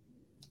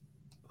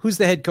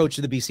the head coach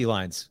of the BC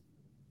Lions?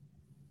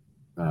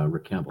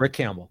 Rick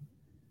Campbell.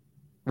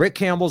 Rick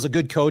Campbell's a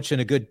good coach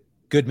and a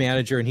good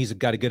manager, and he's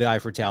got a good eye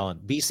for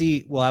talent.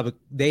 BC will have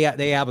they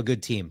have a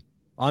good team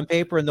on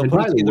paper, and they'll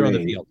put it together on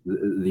the field.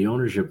 The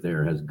ownership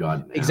there has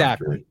gotten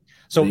exactly.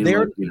 So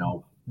they're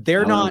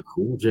not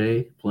Cool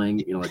J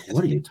playing. Like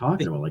what are you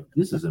talking about? Like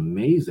this is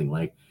amazing.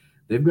 Like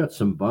they've got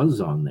some buzz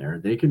on there.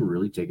 They can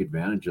really take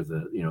advantage of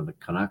the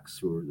Canucks,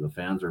 who the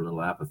fans are a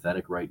little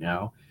apathetic right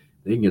now.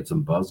 They can get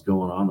some buzz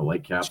going on. The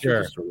Whitecaps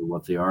are just sort of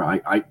what they are.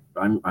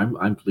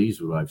 I'm pleased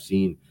with what I've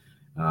seen.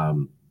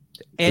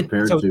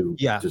 Compared to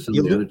some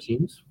of the other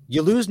teams.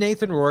 You lose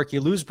Nathan Rourke,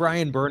 you lose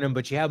Brian Burnham,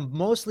 but you have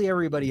mostly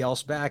everybody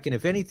else back. And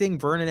if anything,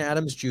 Vernon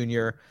Adams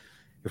Jr.,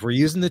 if we're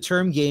using the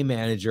term game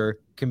manager,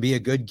 can be a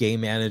good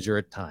game manager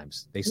at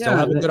times. They still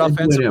have a good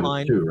offensive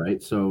line. Too,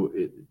 right? So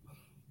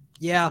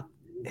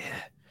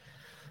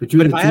But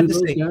if I have to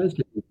say, guys,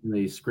 can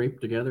they scrape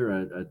together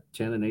a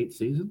 10-8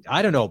 season?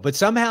 I don't know, but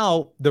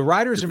somehow the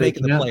Riders are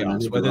making the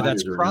playoffs, whether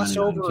that's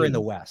crossover or in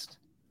the West.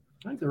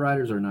 I think the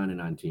Riders are a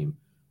 9-9 team.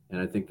 And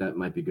I think that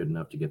might be good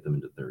enough to get them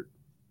into third.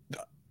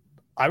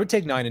 I would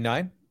take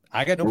 9-9.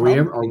 I got no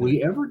problem. Are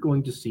we ever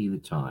going to see the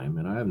time,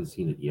 and I haven't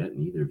seen it yet,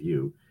 neither of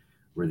you,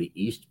 where the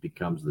East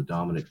becomes the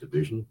dominant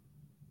division?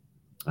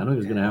 I know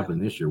it's going to happen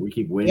this year. We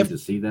keep waiting to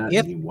see that.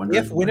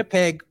 If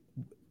Winnipeg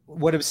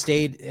would have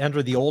stayed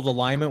under the old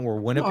alignment where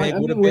Winnipeg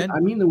would have been. I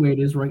mean the way it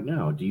is right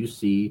now. Do you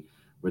see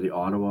where the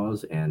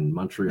Ottawas and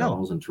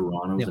Montreals and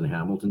Torontos and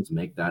Hamiltons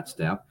make that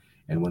step?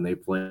 And when they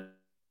play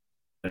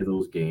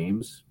those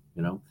games,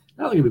 now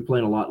they're going to be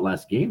playing a lot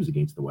less games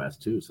against the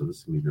West too, so this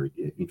is going to be very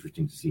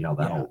interesting to see how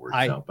that all works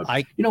out. But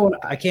you know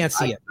what? I can't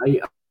see it.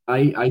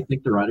 I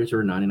think the Riders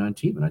are a 99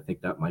 team, and I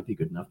think that might be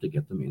good enough to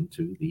get them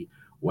into the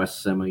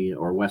West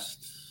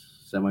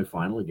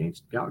semifinal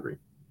against Calgary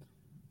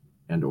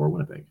and or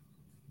Winnipeg.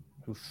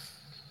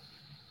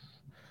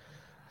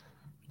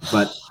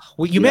 But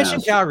well, you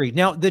mentioned Calgary.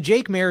 Now, the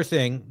Jake Maier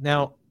thing.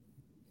 Now,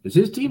 it's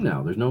his team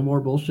now. There's no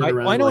more bullshit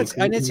around. I know it's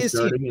his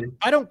team.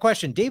 I don't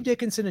question I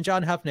Dickinson and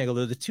John Hufnagel.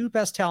 They're the two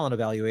best talent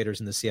evaluators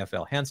in the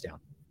CFL, hands down.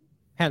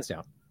 Hands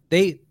down.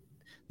 They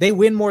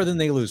win more than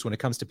they lose when it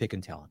comes to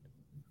picking talent.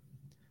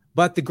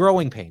 But the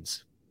growing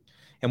pains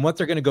and what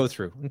they're going to go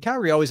through. And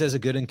Calgary always has a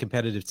good and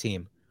competitive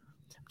team.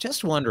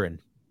 Just wondering,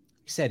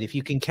 he said, if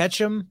you can catch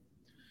them,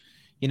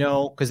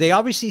 because they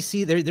obviously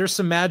see there's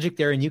some magic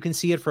there and you can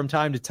see it from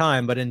time to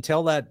time. But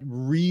until that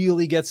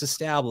really gets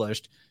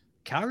established,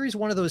 Calgary's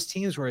one of those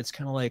teams where it's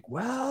kind of like,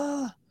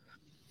 well,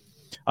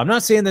 I'm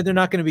not saying that they're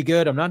not going to be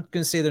good. I'm not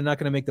going to say they're not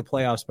going to make the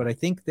playoffs, but I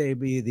think they'd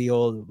be the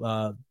old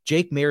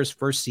Jake Maier's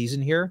first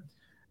season here.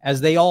 As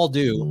they all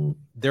do,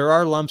 there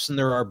are lumps and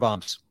there are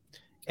bumps.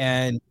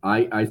 And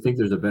I think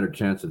there's a better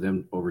chance of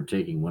them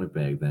overtaking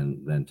Winnipeg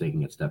than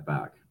taking a step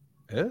back.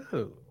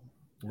 Oh,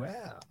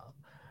 wow.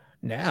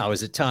 Now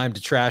is it time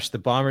to trash the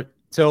Bomber?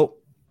 So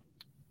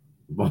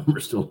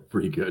Bomber's still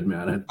pretty good,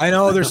 man. I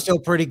know they're still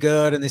pretty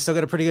good, and they still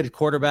got a pretty good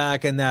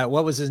quarterback. And that,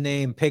 what was his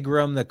name?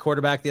 Pigram, the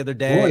quarterback the other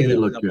day. Boy, he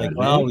looked good. Like,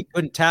 well, we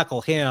couldn't tackle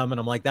him. And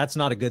I'm like, that's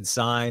not a good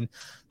sign.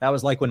 That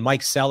was like when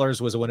Mike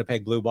Sellers was a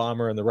Winnipeg Blue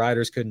Bomber and the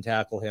Riders couldn't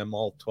tackle him,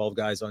 all 12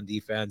 guys on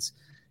defense.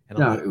 And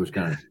no, it was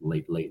kind of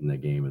late in the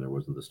game, and there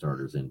wasn't the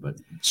starters in. But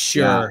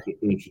sure, yeah,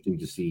 interesting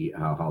to see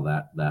how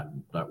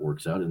that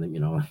works out. And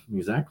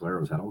then Zach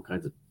Claros had all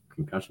kinds of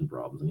concussion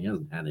problems, and he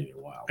hasn't had any in a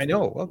while. I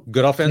know. Well,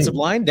 good offensive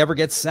line, never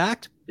gets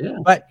sacked. Yeah,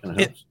 but kind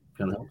of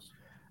helps.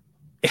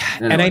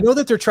 Anyway. And I know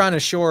that they're trying to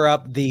shore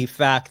up the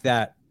fact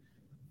that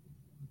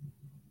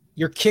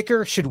your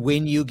kicker should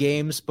win you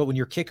games, but when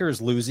your kicker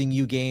is losing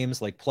you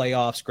games, like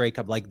playoffs, Grey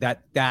Cup, like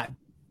that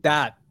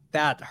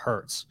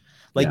hurts.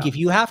 Like if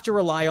you have to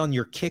rely on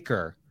your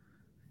kicker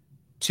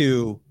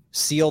to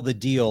seal the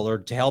deal or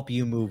to help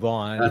you move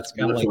on. That's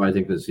why I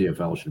think the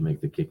CFL should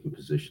make the kicking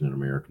position an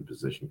American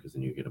position, because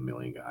then you get a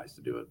million guys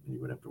to do it and you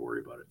wouldn't have to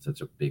worry about it. It's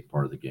such a big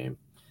part of the game.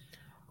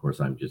 Of course,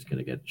 I'm just going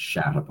to get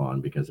shat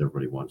upon because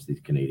everybody wants these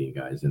Canadian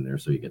guys in there.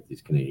 So you get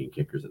these Canadian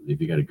kickers. If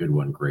you got a good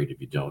one, great.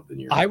 If you don't, then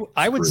you're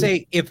I would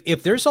say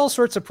if there's all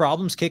sorts of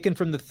problems kicking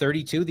from the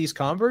 32, these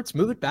converts,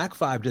 move it back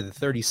 5 to the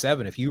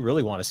 37 if you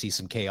really want to see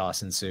some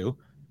chaos ensue.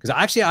 Because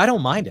actually, I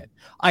don't mind it.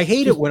 I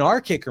hate it when our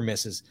kicker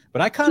misses,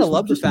 but I kind of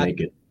love the fact.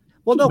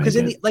 Well, no, because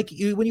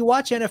when you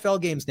watch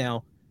NFL games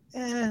now,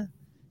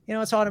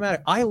 it's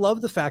automatic. I love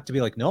the fact to be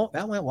like, no,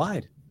 that went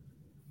wide.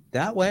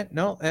 That went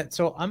no.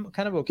 So I'm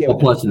kind of okay. Well,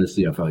 with plus in the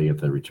CFL, you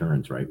have the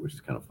returns, right, which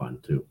is kind of fun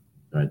too,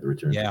 right? The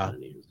returns. Yeah. Kind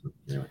of neat. So,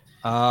 anyway.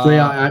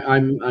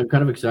 I'm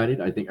kind of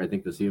excited. I think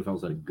the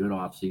CFL's had a good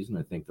off season.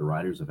 I think the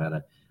Riders have had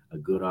a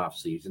good off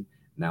season.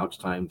 Now it's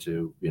time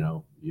to,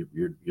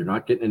 you're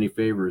not getting any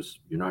favors.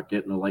 You're not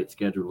getting a light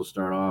schedule to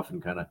start off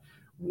and kind of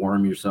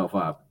warm yourself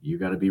up. You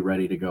got to be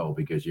ready to go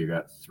because you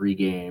got 3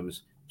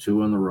 games,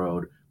 2 on the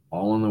road,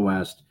 all in the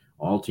West,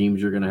 all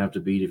teams you're going to have to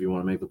beat if you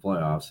want to make the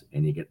playoffs,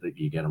 and you get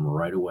them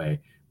right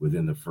away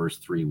within the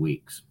first 3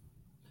 weeks.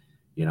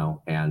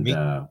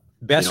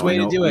 Best way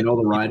to do it. I know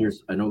the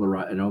Riders. I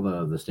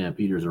know the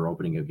Stampeders are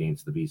opening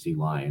against the BC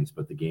Lions,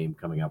 but the game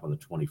coming up on the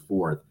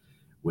 24th,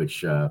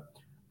 which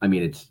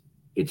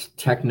it's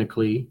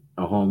technically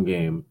a home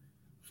game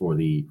for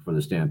the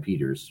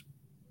Stampeders.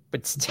 But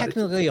it's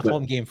technically a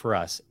home game for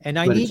us. And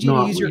I need you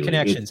to use your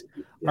connections.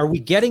 Are we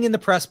getting in the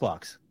press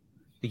box?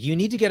 You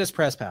need to get us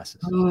press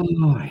passes.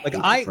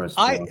 I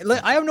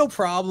have no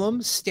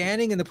problem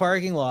standing in the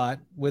parking lot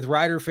with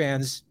Rider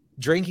fans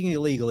drinking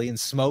illegally and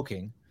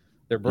smoking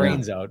their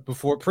brains out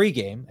before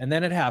pregame and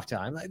then at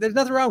halftime. There's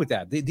nothing wrong with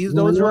that.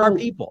 Those are our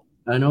people.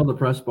 I know the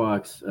press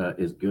box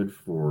is good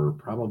for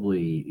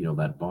probably,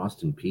 that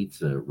Boston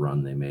pizza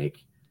run they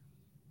make.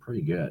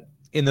 Pretty good.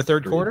 In the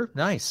third quarter?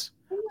 Nice.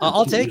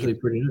 I'll take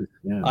it. Pretty nice.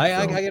 Yeah,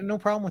 I got no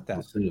problem with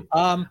that.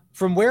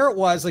 From where it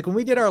was, like when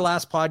we did our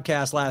last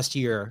podcast last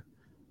year,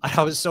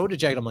 I was so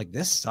dejected. I'm like,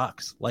 this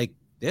sucks. Like,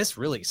 this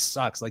really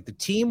sucks. Like, the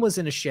team was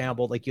in a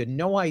shamble. Like, you had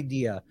no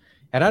idea.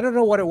 And I don't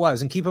know what it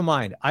was. And keep in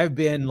mind, I've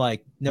been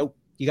like, nope,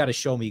 you got to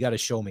show me. You got to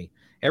show me.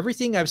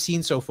 Everything I've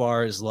seen so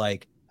far is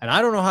like, and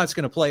I don't know how it's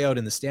going to play out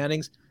in the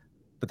standings,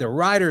 but the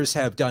Riders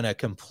have done a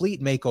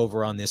complete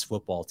makeover on this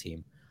football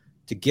team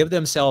to give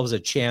themselves a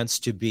chance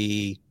to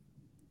be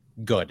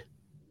good.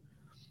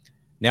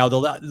 Now,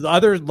 the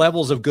other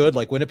levels of good,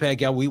 like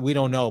Winnipeg, we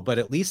don't know, but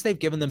at least they've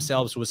given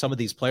themselves, with some of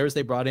these players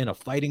they brought in, a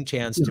fighting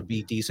chance to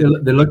be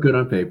decent. They look good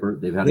on paper.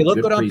 They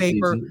look good on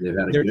paper.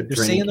 They're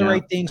saying the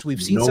right things.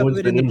 We've seen some of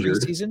it in the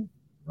preseason.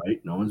 Right?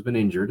 No one's been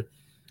injured.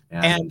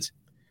 And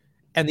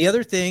the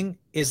other thing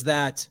is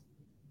that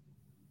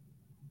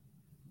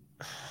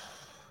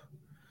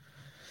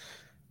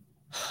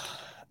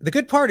the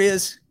good part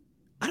is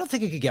I don't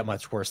think it could get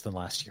much worse than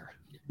last year.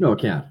 No, it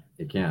can't.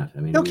 It can't.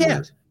 I mean, it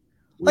can't.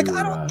 I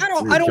don't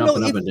know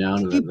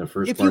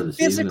if you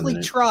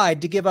physically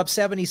tried to give up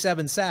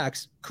 77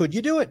 sacks, could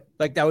you do it?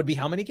 Like, that would be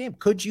how many games?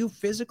 Could you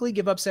physically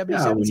give up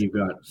 77? Yeah, when you've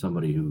got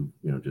somebody who,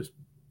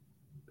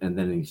 and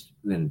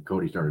then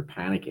Cody started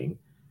panicking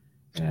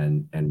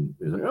and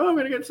he's like, oh, I'm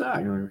going to get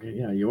sacked. Like, okay,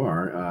 yeah, you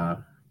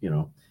are.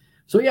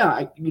 So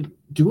yeah, do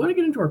you want to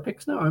get into our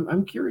picks now?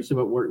 I'm curious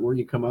about where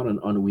you come out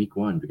on week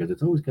one, because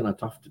it's always kind of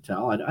tough to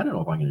tell. I don't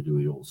know if I'm going to do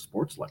the old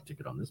sports luck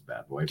ticket on this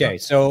bad boy. Okay,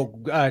 so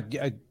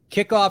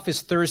kickoff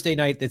is Thursday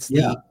night. It's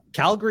the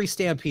Calgary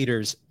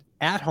Stampeders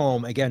at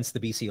home against the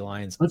BC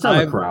Lions. Let's have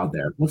a crowd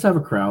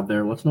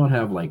there. Let's not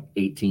have like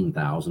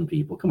 18,000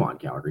 people. Come on,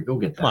 Calgary, go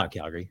get that.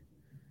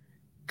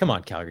 Come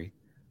on, Calgary.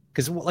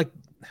 Because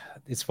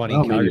it's funny.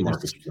 Well, Calgary,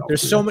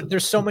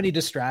 there's so many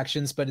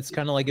distractions, but it's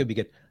kind of like it'd be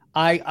good.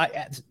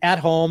 I at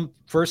home,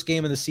 first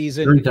game of the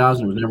season.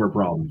 30,000 was never a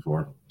problem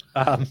before.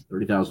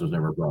 30,000 was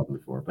never a problem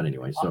before. But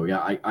anyway, so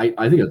yeah,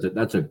 I think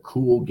that's a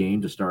cool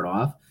game to start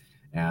off,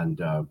 and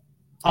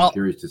I'm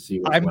curious to see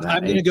what happens.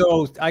 I'm gonna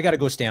go. I got to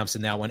go Stamps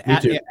in that one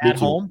at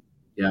home.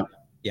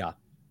 Yeah.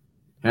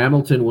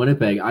 Hamilton,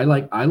 Winnipeg. I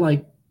like.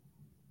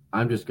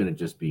 I'm just gonna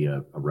be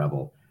a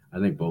rebel. I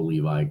think Bo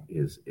Levi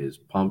is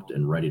pumped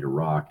and ready to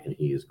rock, and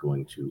he is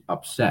going to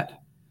upset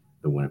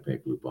the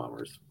Winnipeg Blue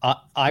Bombers.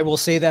 I will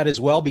say that as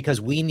well, because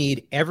we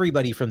need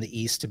everybody from the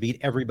East to beat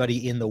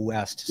everybody in the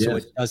West. So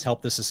it does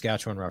help the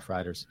Saskatchewan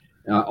Roughriders.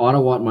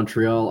 Ottawa and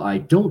Montreal, I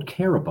don't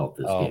care about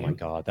this game. Oh, my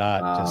God.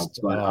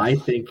 But I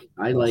think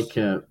I like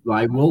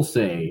I will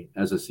say,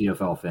 as a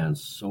CFL fan,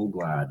 so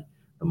glad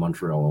the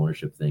Montreal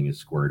ownership thing is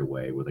squared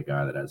away with a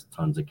guy that has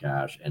tons of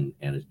cash and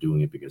is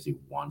doing it because he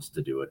wants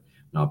to do it,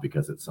 not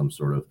because it's some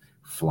sort of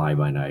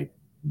fly-by-night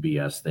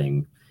BS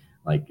thing.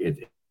 Like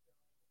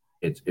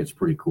it's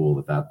pretty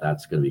cool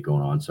that's going to be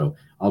going on. So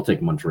I'll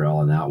take Montreal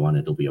on that one.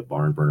 It'll be a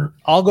barn burner.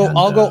 I'll go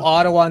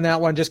Ottawa on that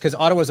one, just because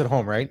Ottawa's at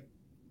home, right?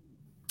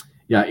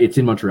 Yeah, it's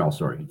in Montreal.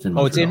 Sorry, it's in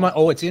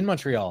Montreal. It's in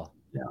Montreal.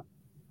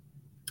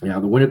 Yeah.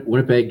 The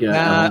Winnipeg.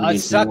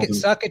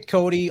 Suck it,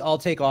 Cody. I'll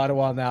take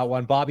Ottawa on that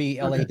one. Bobby,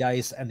 LA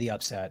Dice, and the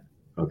upset.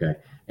 Okay,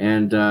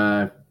 and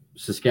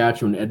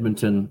Saskatchewan,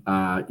 Edmonton.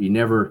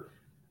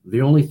 The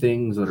only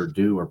things that are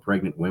due are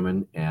pregnant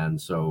women, and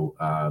so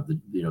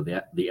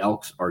the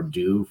Elks are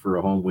due for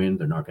a home win.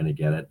 They're not going to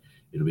get it.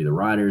 It'll be the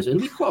Riders. It'll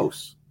be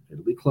close.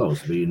 It'll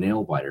be a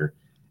nail biter,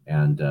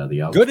 and the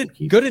Elks.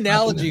 Good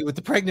analogy with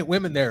the pregnant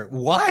women there.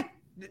 What?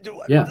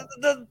 Yeah.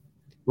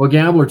 Well,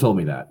 Gambler told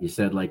me that. He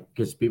said,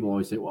 because people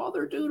always say, well,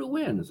 they're due to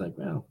win. It's like,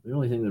 well, the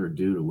only thing that are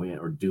due to win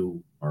are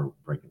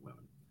pregnant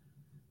women.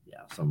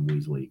 Yeah, some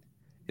Weasley.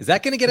 Is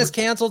that going to get us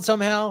canceled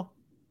somehow?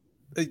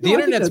 The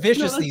internet's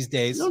vicious these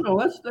days.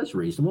 No, that's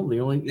reasonable.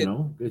 The only,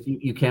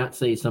 you can't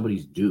say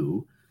somebody's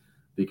due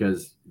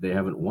because they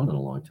haven't won in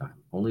a long time.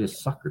 Only a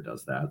sucker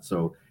does that.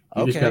 So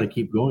you just got to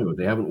keep going with.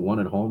 They haven't won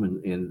at home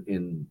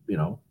in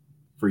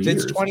for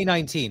years. Since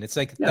 2019. It's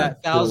like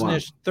that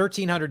 1,000-ish,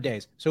 1,300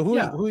 days. So who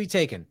are you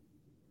taking?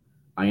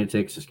 I'm going to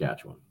take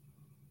Saskatchewan.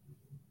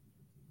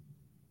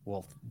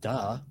 Well,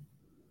 duh.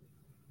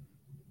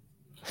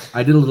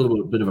 I did a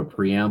little bit of a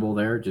preamble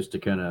there just to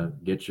kind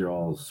of get you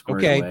all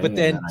squared away. Okay, but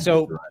then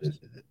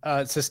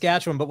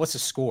Saskatchewan, but what's the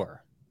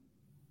score?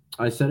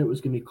 I said it was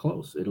going to be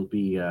close. It'll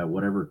be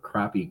whatever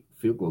crappy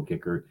field goal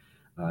kicker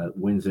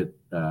wins it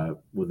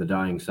with the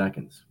dying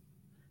seconds.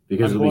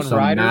 Because it'll be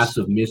some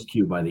massive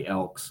miscue by the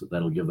Elks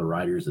that'll give the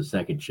Riders a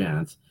second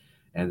chance.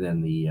 And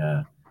then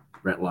the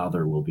Brent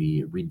Lowther will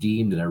be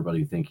redeemed, and everybody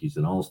will think he's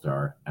an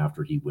all-star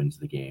after he wins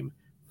the game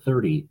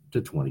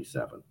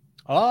 30-27.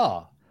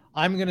 Oh,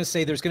 I'm going to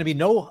say there's going to be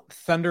no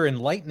thunder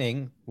and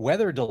lightning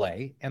weather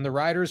delay, and the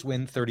Riders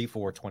win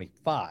 34-25.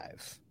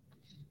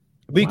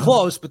 It'll be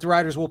close, but the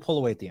Riders will pull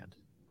away at the end.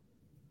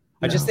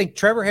 I just think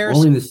Trevor Harris.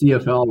 Only in the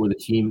CFL where the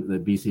team, the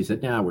BC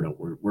said,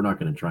 we're not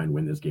going to try and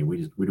win this game.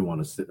 We don't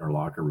want to sit in our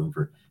locker room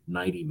for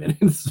 90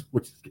 minutes.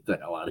 We'll just get the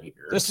hell out of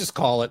here. Let's just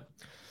call it.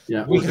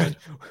 Yeah,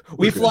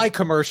 we fly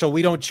commercial.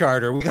 We don't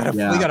charter. We got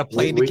a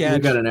plane to catch. We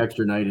got an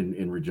extra night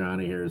in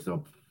Regina here,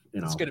 so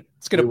it's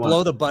gonna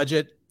blow the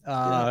budget.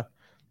 All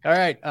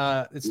right,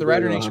 it's the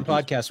Rider Nation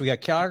podcast. We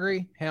got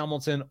Calgary,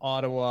 Hamilton,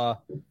 Ottawa,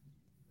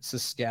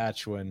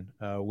 Saskatchewan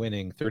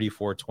winning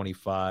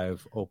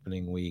 34-25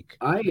 opening week.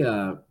 I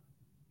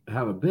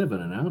have a bit of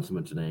an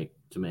announcement today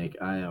to make.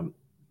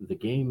 The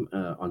game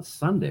on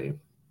Sunday.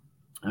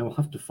 I will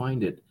have to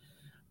find it.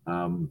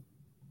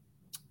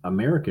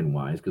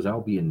 American-wise, because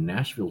I'll be in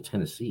Nashville,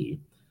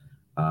 Tennessee.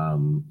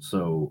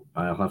 So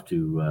I'll have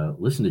to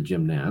listen to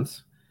Jim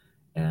Nantz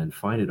and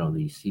find it on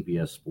the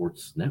CBS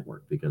Sports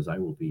Network, because I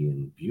will be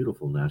in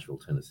beautiful Nashville,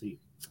 Tennessee.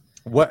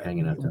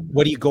 Hanging out there.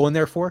 What are you going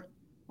there for?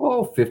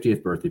 Oh,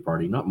 50th birthday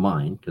party. Not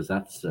mine, because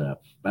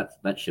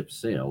that ship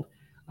sailed.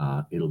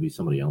 It'll be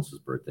somebody else's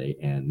birthday,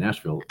 and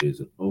Nashville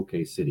is an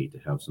okay city to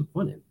have some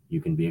fun in. You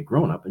can be a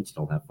grown-up and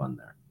still have fun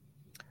there.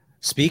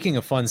 Speaking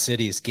of fun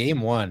cities,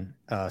 game 1,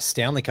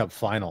 Stanley Cup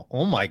final.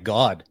 Oh my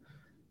God.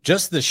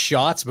 Just the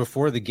shots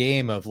before the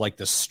game of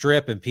the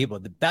strip and people,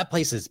 that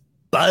place is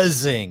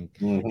buzzing.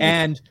 Mm-hmm.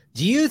 And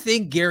do you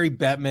think Gary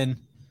Bettman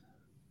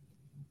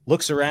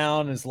looks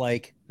around and is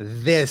like,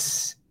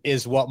 this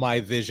is what my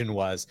vision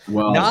was?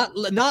 Well, not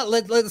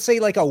let's say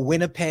a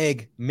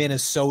Winnipeg,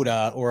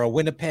 Minnesota, or a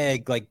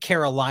Winnipeg,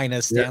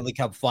 Carolina Stanley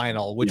Cup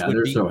final, which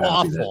would be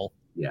awful.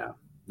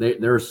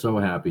 They're so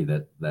happy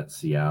that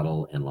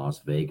Seattle and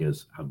Las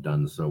Vegas have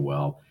done so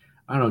well.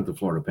 I don't think the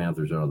Florida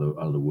Panthers are out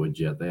of the woods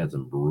yet. They had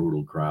some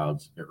brutal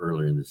crowds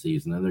earlier in the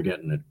season, and they're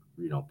getting it,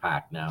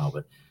 packed now.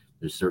 But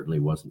there certainly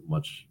wasn't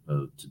much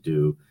to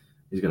do.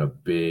 He's got a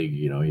big,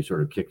 he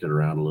sort of kicked it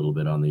around a little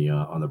bit on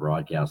the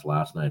broadcast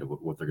last night of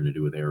what they're going to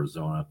do with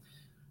Arizona.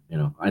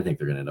 I think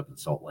they're going to end up in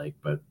Salt Lake.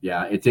 But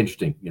yeah, it's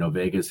interesting.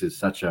 Vegas is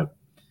such a,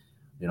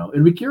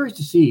 it'd be curious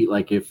to see,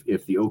 like, if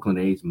the Oakland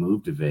A's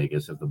move to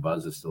Vegas, if the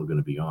buzz is still going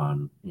to be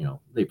on.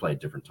 They play at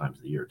different times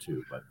of the year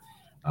too, but.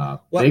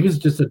 Vegas is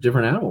just a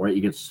different animal, right?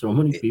 You get so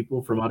many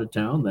people from out of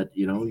town that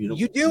you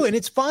do, and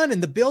it's fun,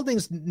 and the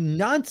building's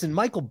nuts, and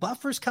Michael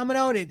Buffer's coming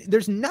out.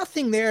 There's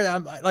nothing there that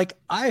I'm like,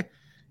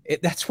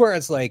 that's where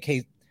it's like,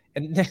 hey,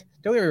 and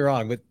don't get me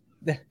wrong,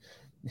 but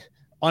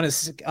on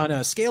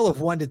a scale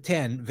of 1 to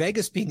 10,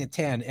 Vegas being a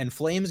 10 and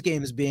Flames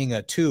games being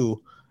a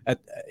 2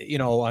 at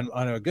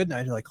on a good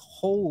night, you're like,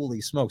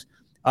 holy smokes.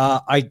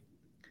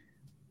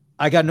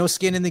 I got no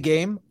skin in the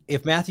game.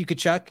 If Matthew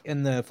Tkachuk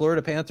and the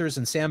Florida Panthers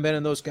and Sam Bennett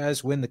and those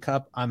guys win the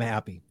cup, I'm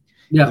happy.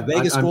 Yeah, the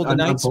Vegas Golden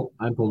Knights.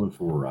 I'm pulling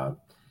for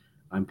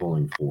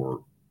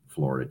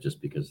Florida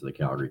just because of the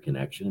Calgary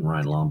connection, and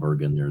Ryan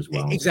Lomberg in there as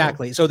well.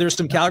 Exactly. So there's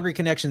some Calgary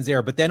connections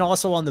there, but then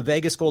also on the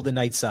Vegas Golden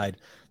Knights side,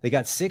 they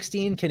got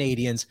 16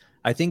 Canadians.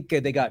 I think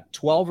they got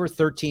 12 or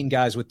 13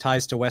 guys with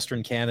ties to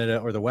Western Canada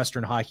or the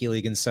Western Hockey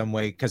League in some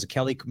way because of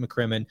Kelly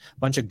McCrimmon, a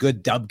bunch of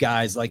good dub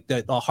guys, like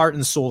the heart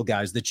and soul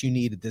guys that you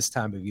need at this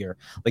time of year,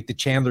 like the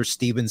Chandler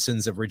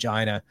Stevensons of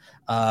Regina.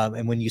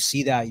 And when you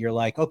see that, you're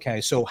like,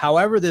 okay, so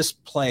however this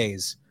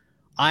plays,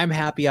 I'm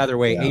happy either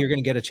way. Yeah. You're going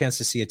to get a chance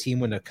to see a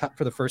team win a cup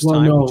for the first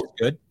time, which is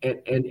good.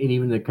 And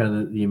even the kind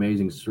of the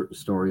amazing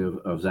story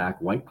of Zach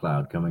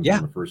Whitecloud coming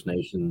from the First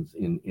Nations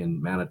in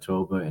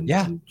Manitoba and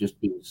just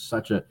being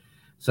such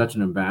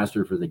an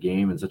ambassador for the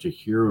game and such a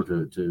hero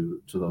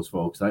to those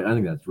folks. I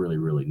think that's really,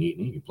 really neat.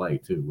 And he can play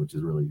too, which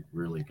is really,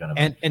 really kind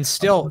of and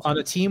still on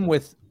a team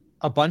with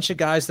a bunch of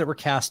guys that were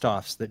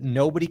cast-offs that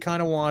nobody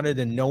kind of wanted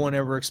and no one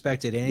ever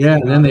expected anything. Yeah,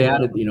 and then they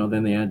added,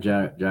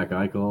 Jack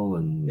Eichel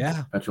and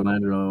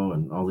Petrolando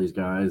and all these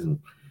guys, and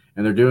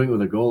they're doing it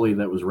with a goalie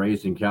that was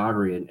raised in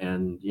Calgary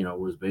and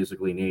was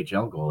basically an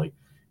AHL goalie,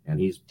 and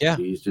he's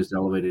just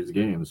elevated his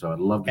game. So I'd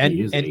love to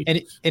be his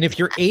agent. And if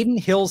you're Aiden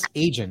Hill's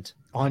agent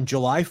on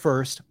July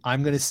 1st,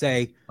 I'm going to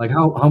say, like,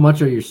 how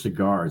much are your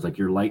cigars? Like,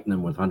 you're lighting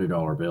them with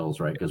 $100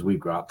 bills, right? Because we've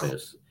got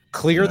this.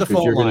 Clear the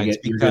phone lines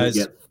because you're going to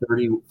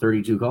get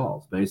 32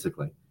 calls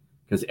basically,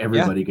 because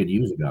everybody could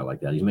use a guy like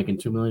that. He's making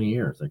 $2 million a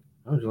year. It's like,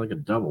 it's like a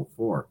double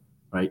 4,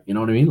 right? You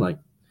know what I mean? Like,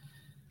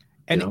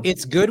 and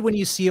it's good when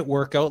you see it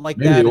work out like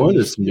maybe that. The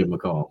Oilers can give him a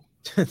call.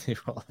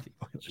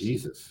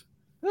 Jesus,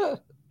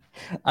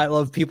 I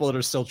love people that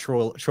are still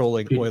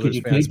trolling Oilers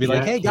fans. Be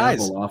like, hey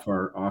guys, off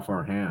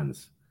our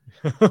hands.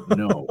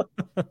 No.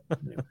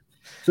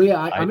 So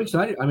yeah, I'm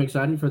excited. I'm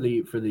excited for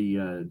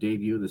the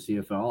debut of the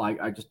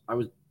CFL. I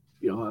was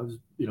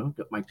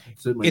got my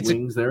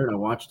wings there, and I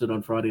watched it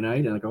on Friday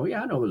night, and I go,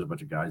 I know there's a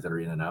bunch of guys that are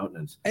in and out,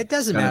 and it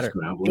doesn't matter.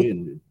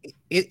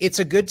 It's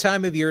a good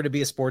time of year to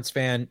be a sports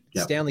fan.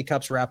 Yep. Stanley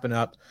Cup's wrapping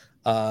up.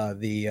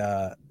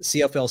 The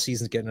CFL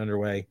season's getting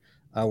underway.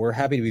 We're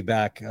happy to be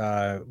back.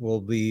 We'll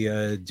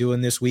be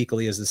doing this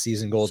weekly as the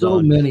season goes on.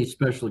 So many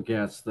special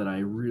guests that I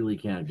really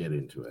can't get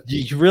into it.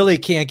 You really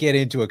can't get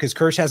into it because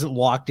Kirsch hasn't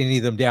locked any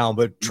of them down.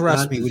 But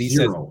trust me, when he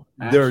says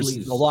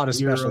there's a lot of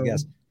special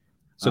guests.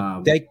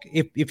 So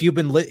if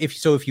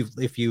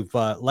you've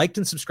liked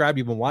and subscribed,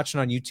 you've been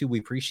watching on YouTube, we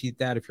appreciate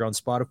that. If you're on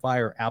Spotify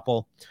or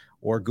Apple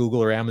or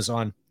Google or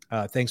Amazon,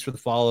 thanks for the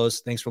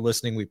follows. Thanks for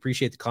listening. We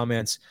appreciate the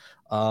comments.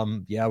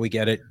 We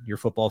get it. You're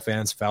football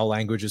fans. Foul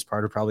language is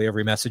part of probably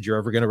every message you're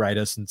ever going to write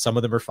us. And some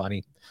of them are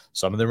funny.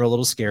 Some of them are a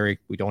little scary.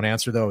 We don't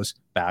answer those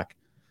back.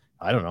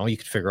 I don't know. You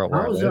could figure out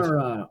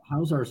where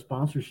how's our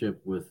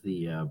sponsorship with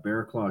the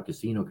Bear Claw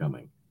Casino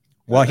coming?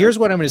 Well, here's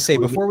what I'm going to say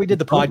before we did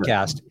the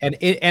podcast,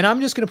 and I'm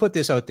just going to put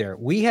this out there.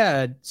 We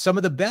had some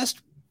of the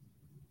best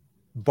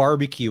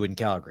barbecue in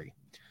Calgary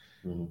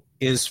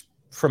is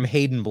from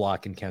Hayden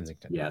Block in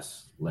Kensington.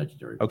 Yes,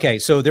 legendary. Okay,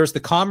 so there's the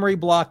Comrie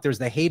Block, there's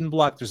the Hayden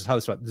Block, there's the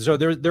House Block. So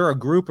they're a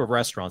group of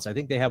restaurants. I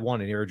think they have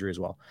one in Airdrie as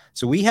well.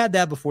 So we had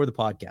that before the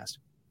podcast.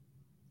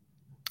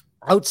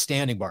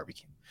 Outstanding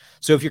barbecue.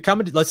 So if you're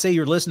coming to, let's say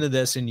you're listening to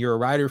this and you're a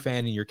Rider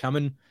fan and you're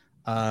coming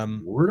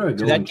to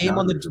that game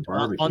on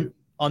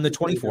the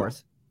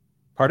 24th.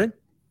 Pardon?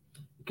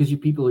 Because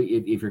if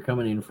you're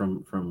coming in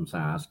from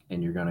Sask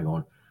and you're gonna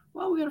go,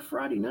 well, we got a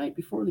Friday night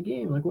before the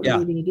game. Like, what are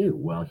we going to do?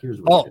 Well, here's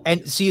what.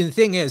 See, the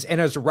thing is, and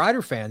as a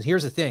Rider fan,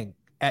 here's the thing: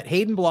 at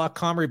Hayden Block,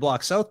 Comrie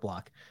Block, South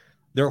Block,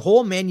 their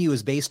whole menu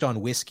is based on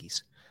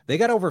whiskeys. They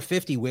got over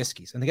 50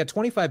 whiskeys, and they got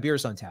 25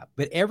 beers on tap.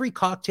 But every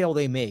cocktail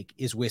they make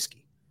is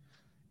whiskey.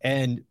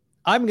 And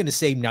I'm going to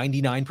say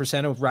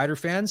 99% of Rider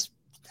fans,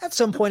 at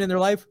some point in their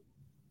life,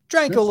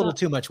 drank a little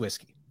too much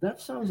whiskey.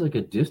 That sounds like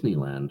a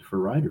Disneyland for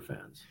Rider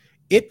fans.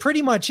 It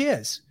pretty much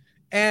is.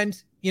 And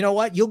you know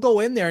what? You'll go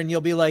in there and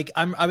you'll be like,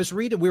 we got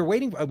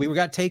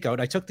takeout.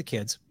 I took the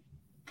kids.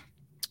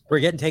 We're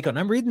getting takeout. And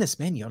I'm reading this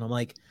menu and I'm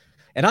like,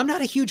 and I'm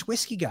not a huge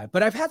whiskey guy,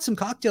 but I've had some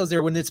cocktails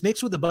there when it's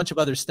mixed with a bunch of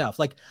other stuff.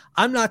 Like,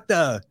 I'm not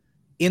the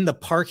in the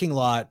parking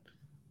lot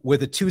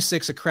with a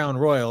 2.6 a Crown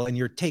Royal and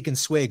you're taking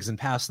swigs and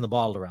passing the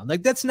bottle around.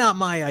 Like, that's not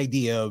my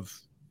idea of,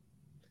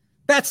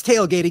 that's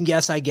tailgating.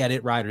 Yes, I get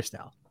it. Rider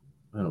style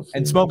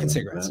and smoking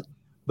cigarettes,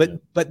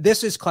 but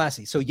this is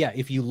classy. So yeah,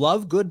 if you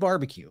love good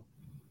barbecue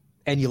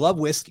and you love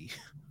whiskey,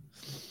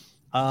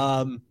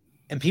 and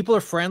people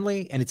are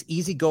friendly and it's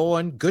easy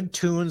going, good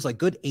tunes, like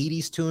good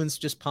 80s tunes,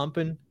 just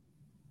pumping,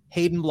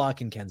 Hayden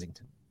Block in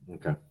Kensington.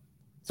 Okay.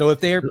 So if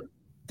they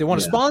want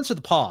to sponsor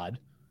the pod,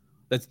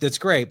 that's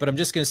great. But I'm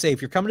just going to say,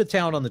 if you're coming to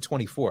town on the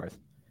 24th,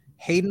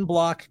 Hayden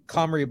Block,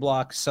 Comrie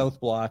Block, South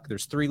Block,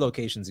 there's 3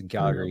 locations in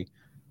Calgary,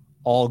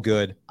 all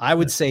good. I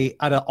would say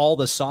out of all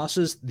the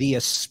sauces, the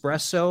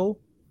espresso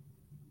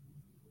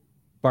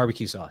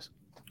barbecue sauce.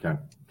 Okay.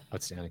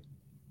 Outstanding.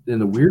 Then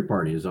the weird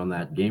part is on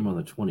that game on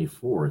the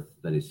 24th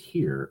that is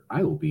here,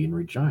 I will be in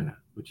Regina,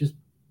 which is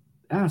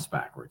ass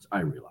backwards,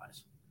 I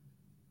realize.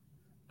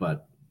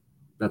 But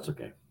that's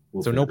okay.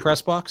 So no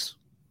press box?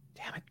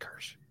 Damn it,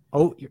 Kirsch.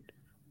 Oh,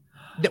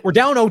 we're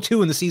down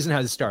 0-2 and the season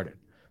hasn't started.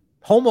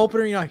 Home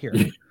opener, you're not here.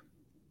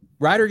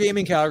 Rider game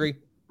in Calgary,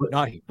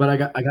 not here. But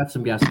I got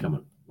some guests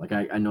coming. Like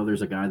I know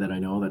there's a guy that I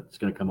know that's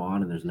going to come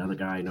on, and there's another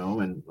guy I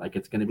know, and like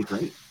it's going to be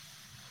great.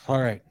 All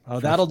right.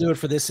 That'll do it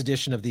for this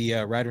edition of the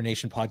Rider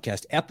Nation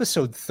podcast,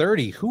 episode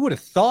 30. Who would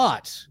have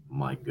thought?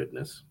 My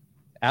goodness.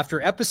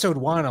 After episode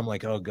 1, I'm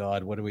like, oh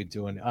God, what are we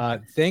doing?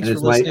 Thanks for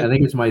listening. I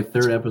think it's my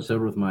 3rd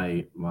episode with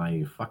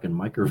my fucking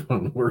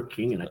microphone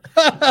working, and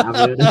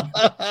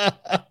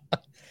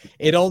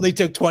it only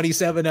took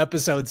 27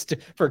 episodes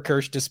for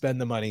Kirsch to spend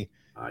the money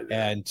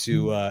and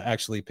to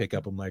actually pick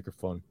up a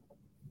microphone.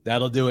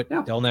 That'll do it.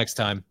 Till next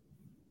time.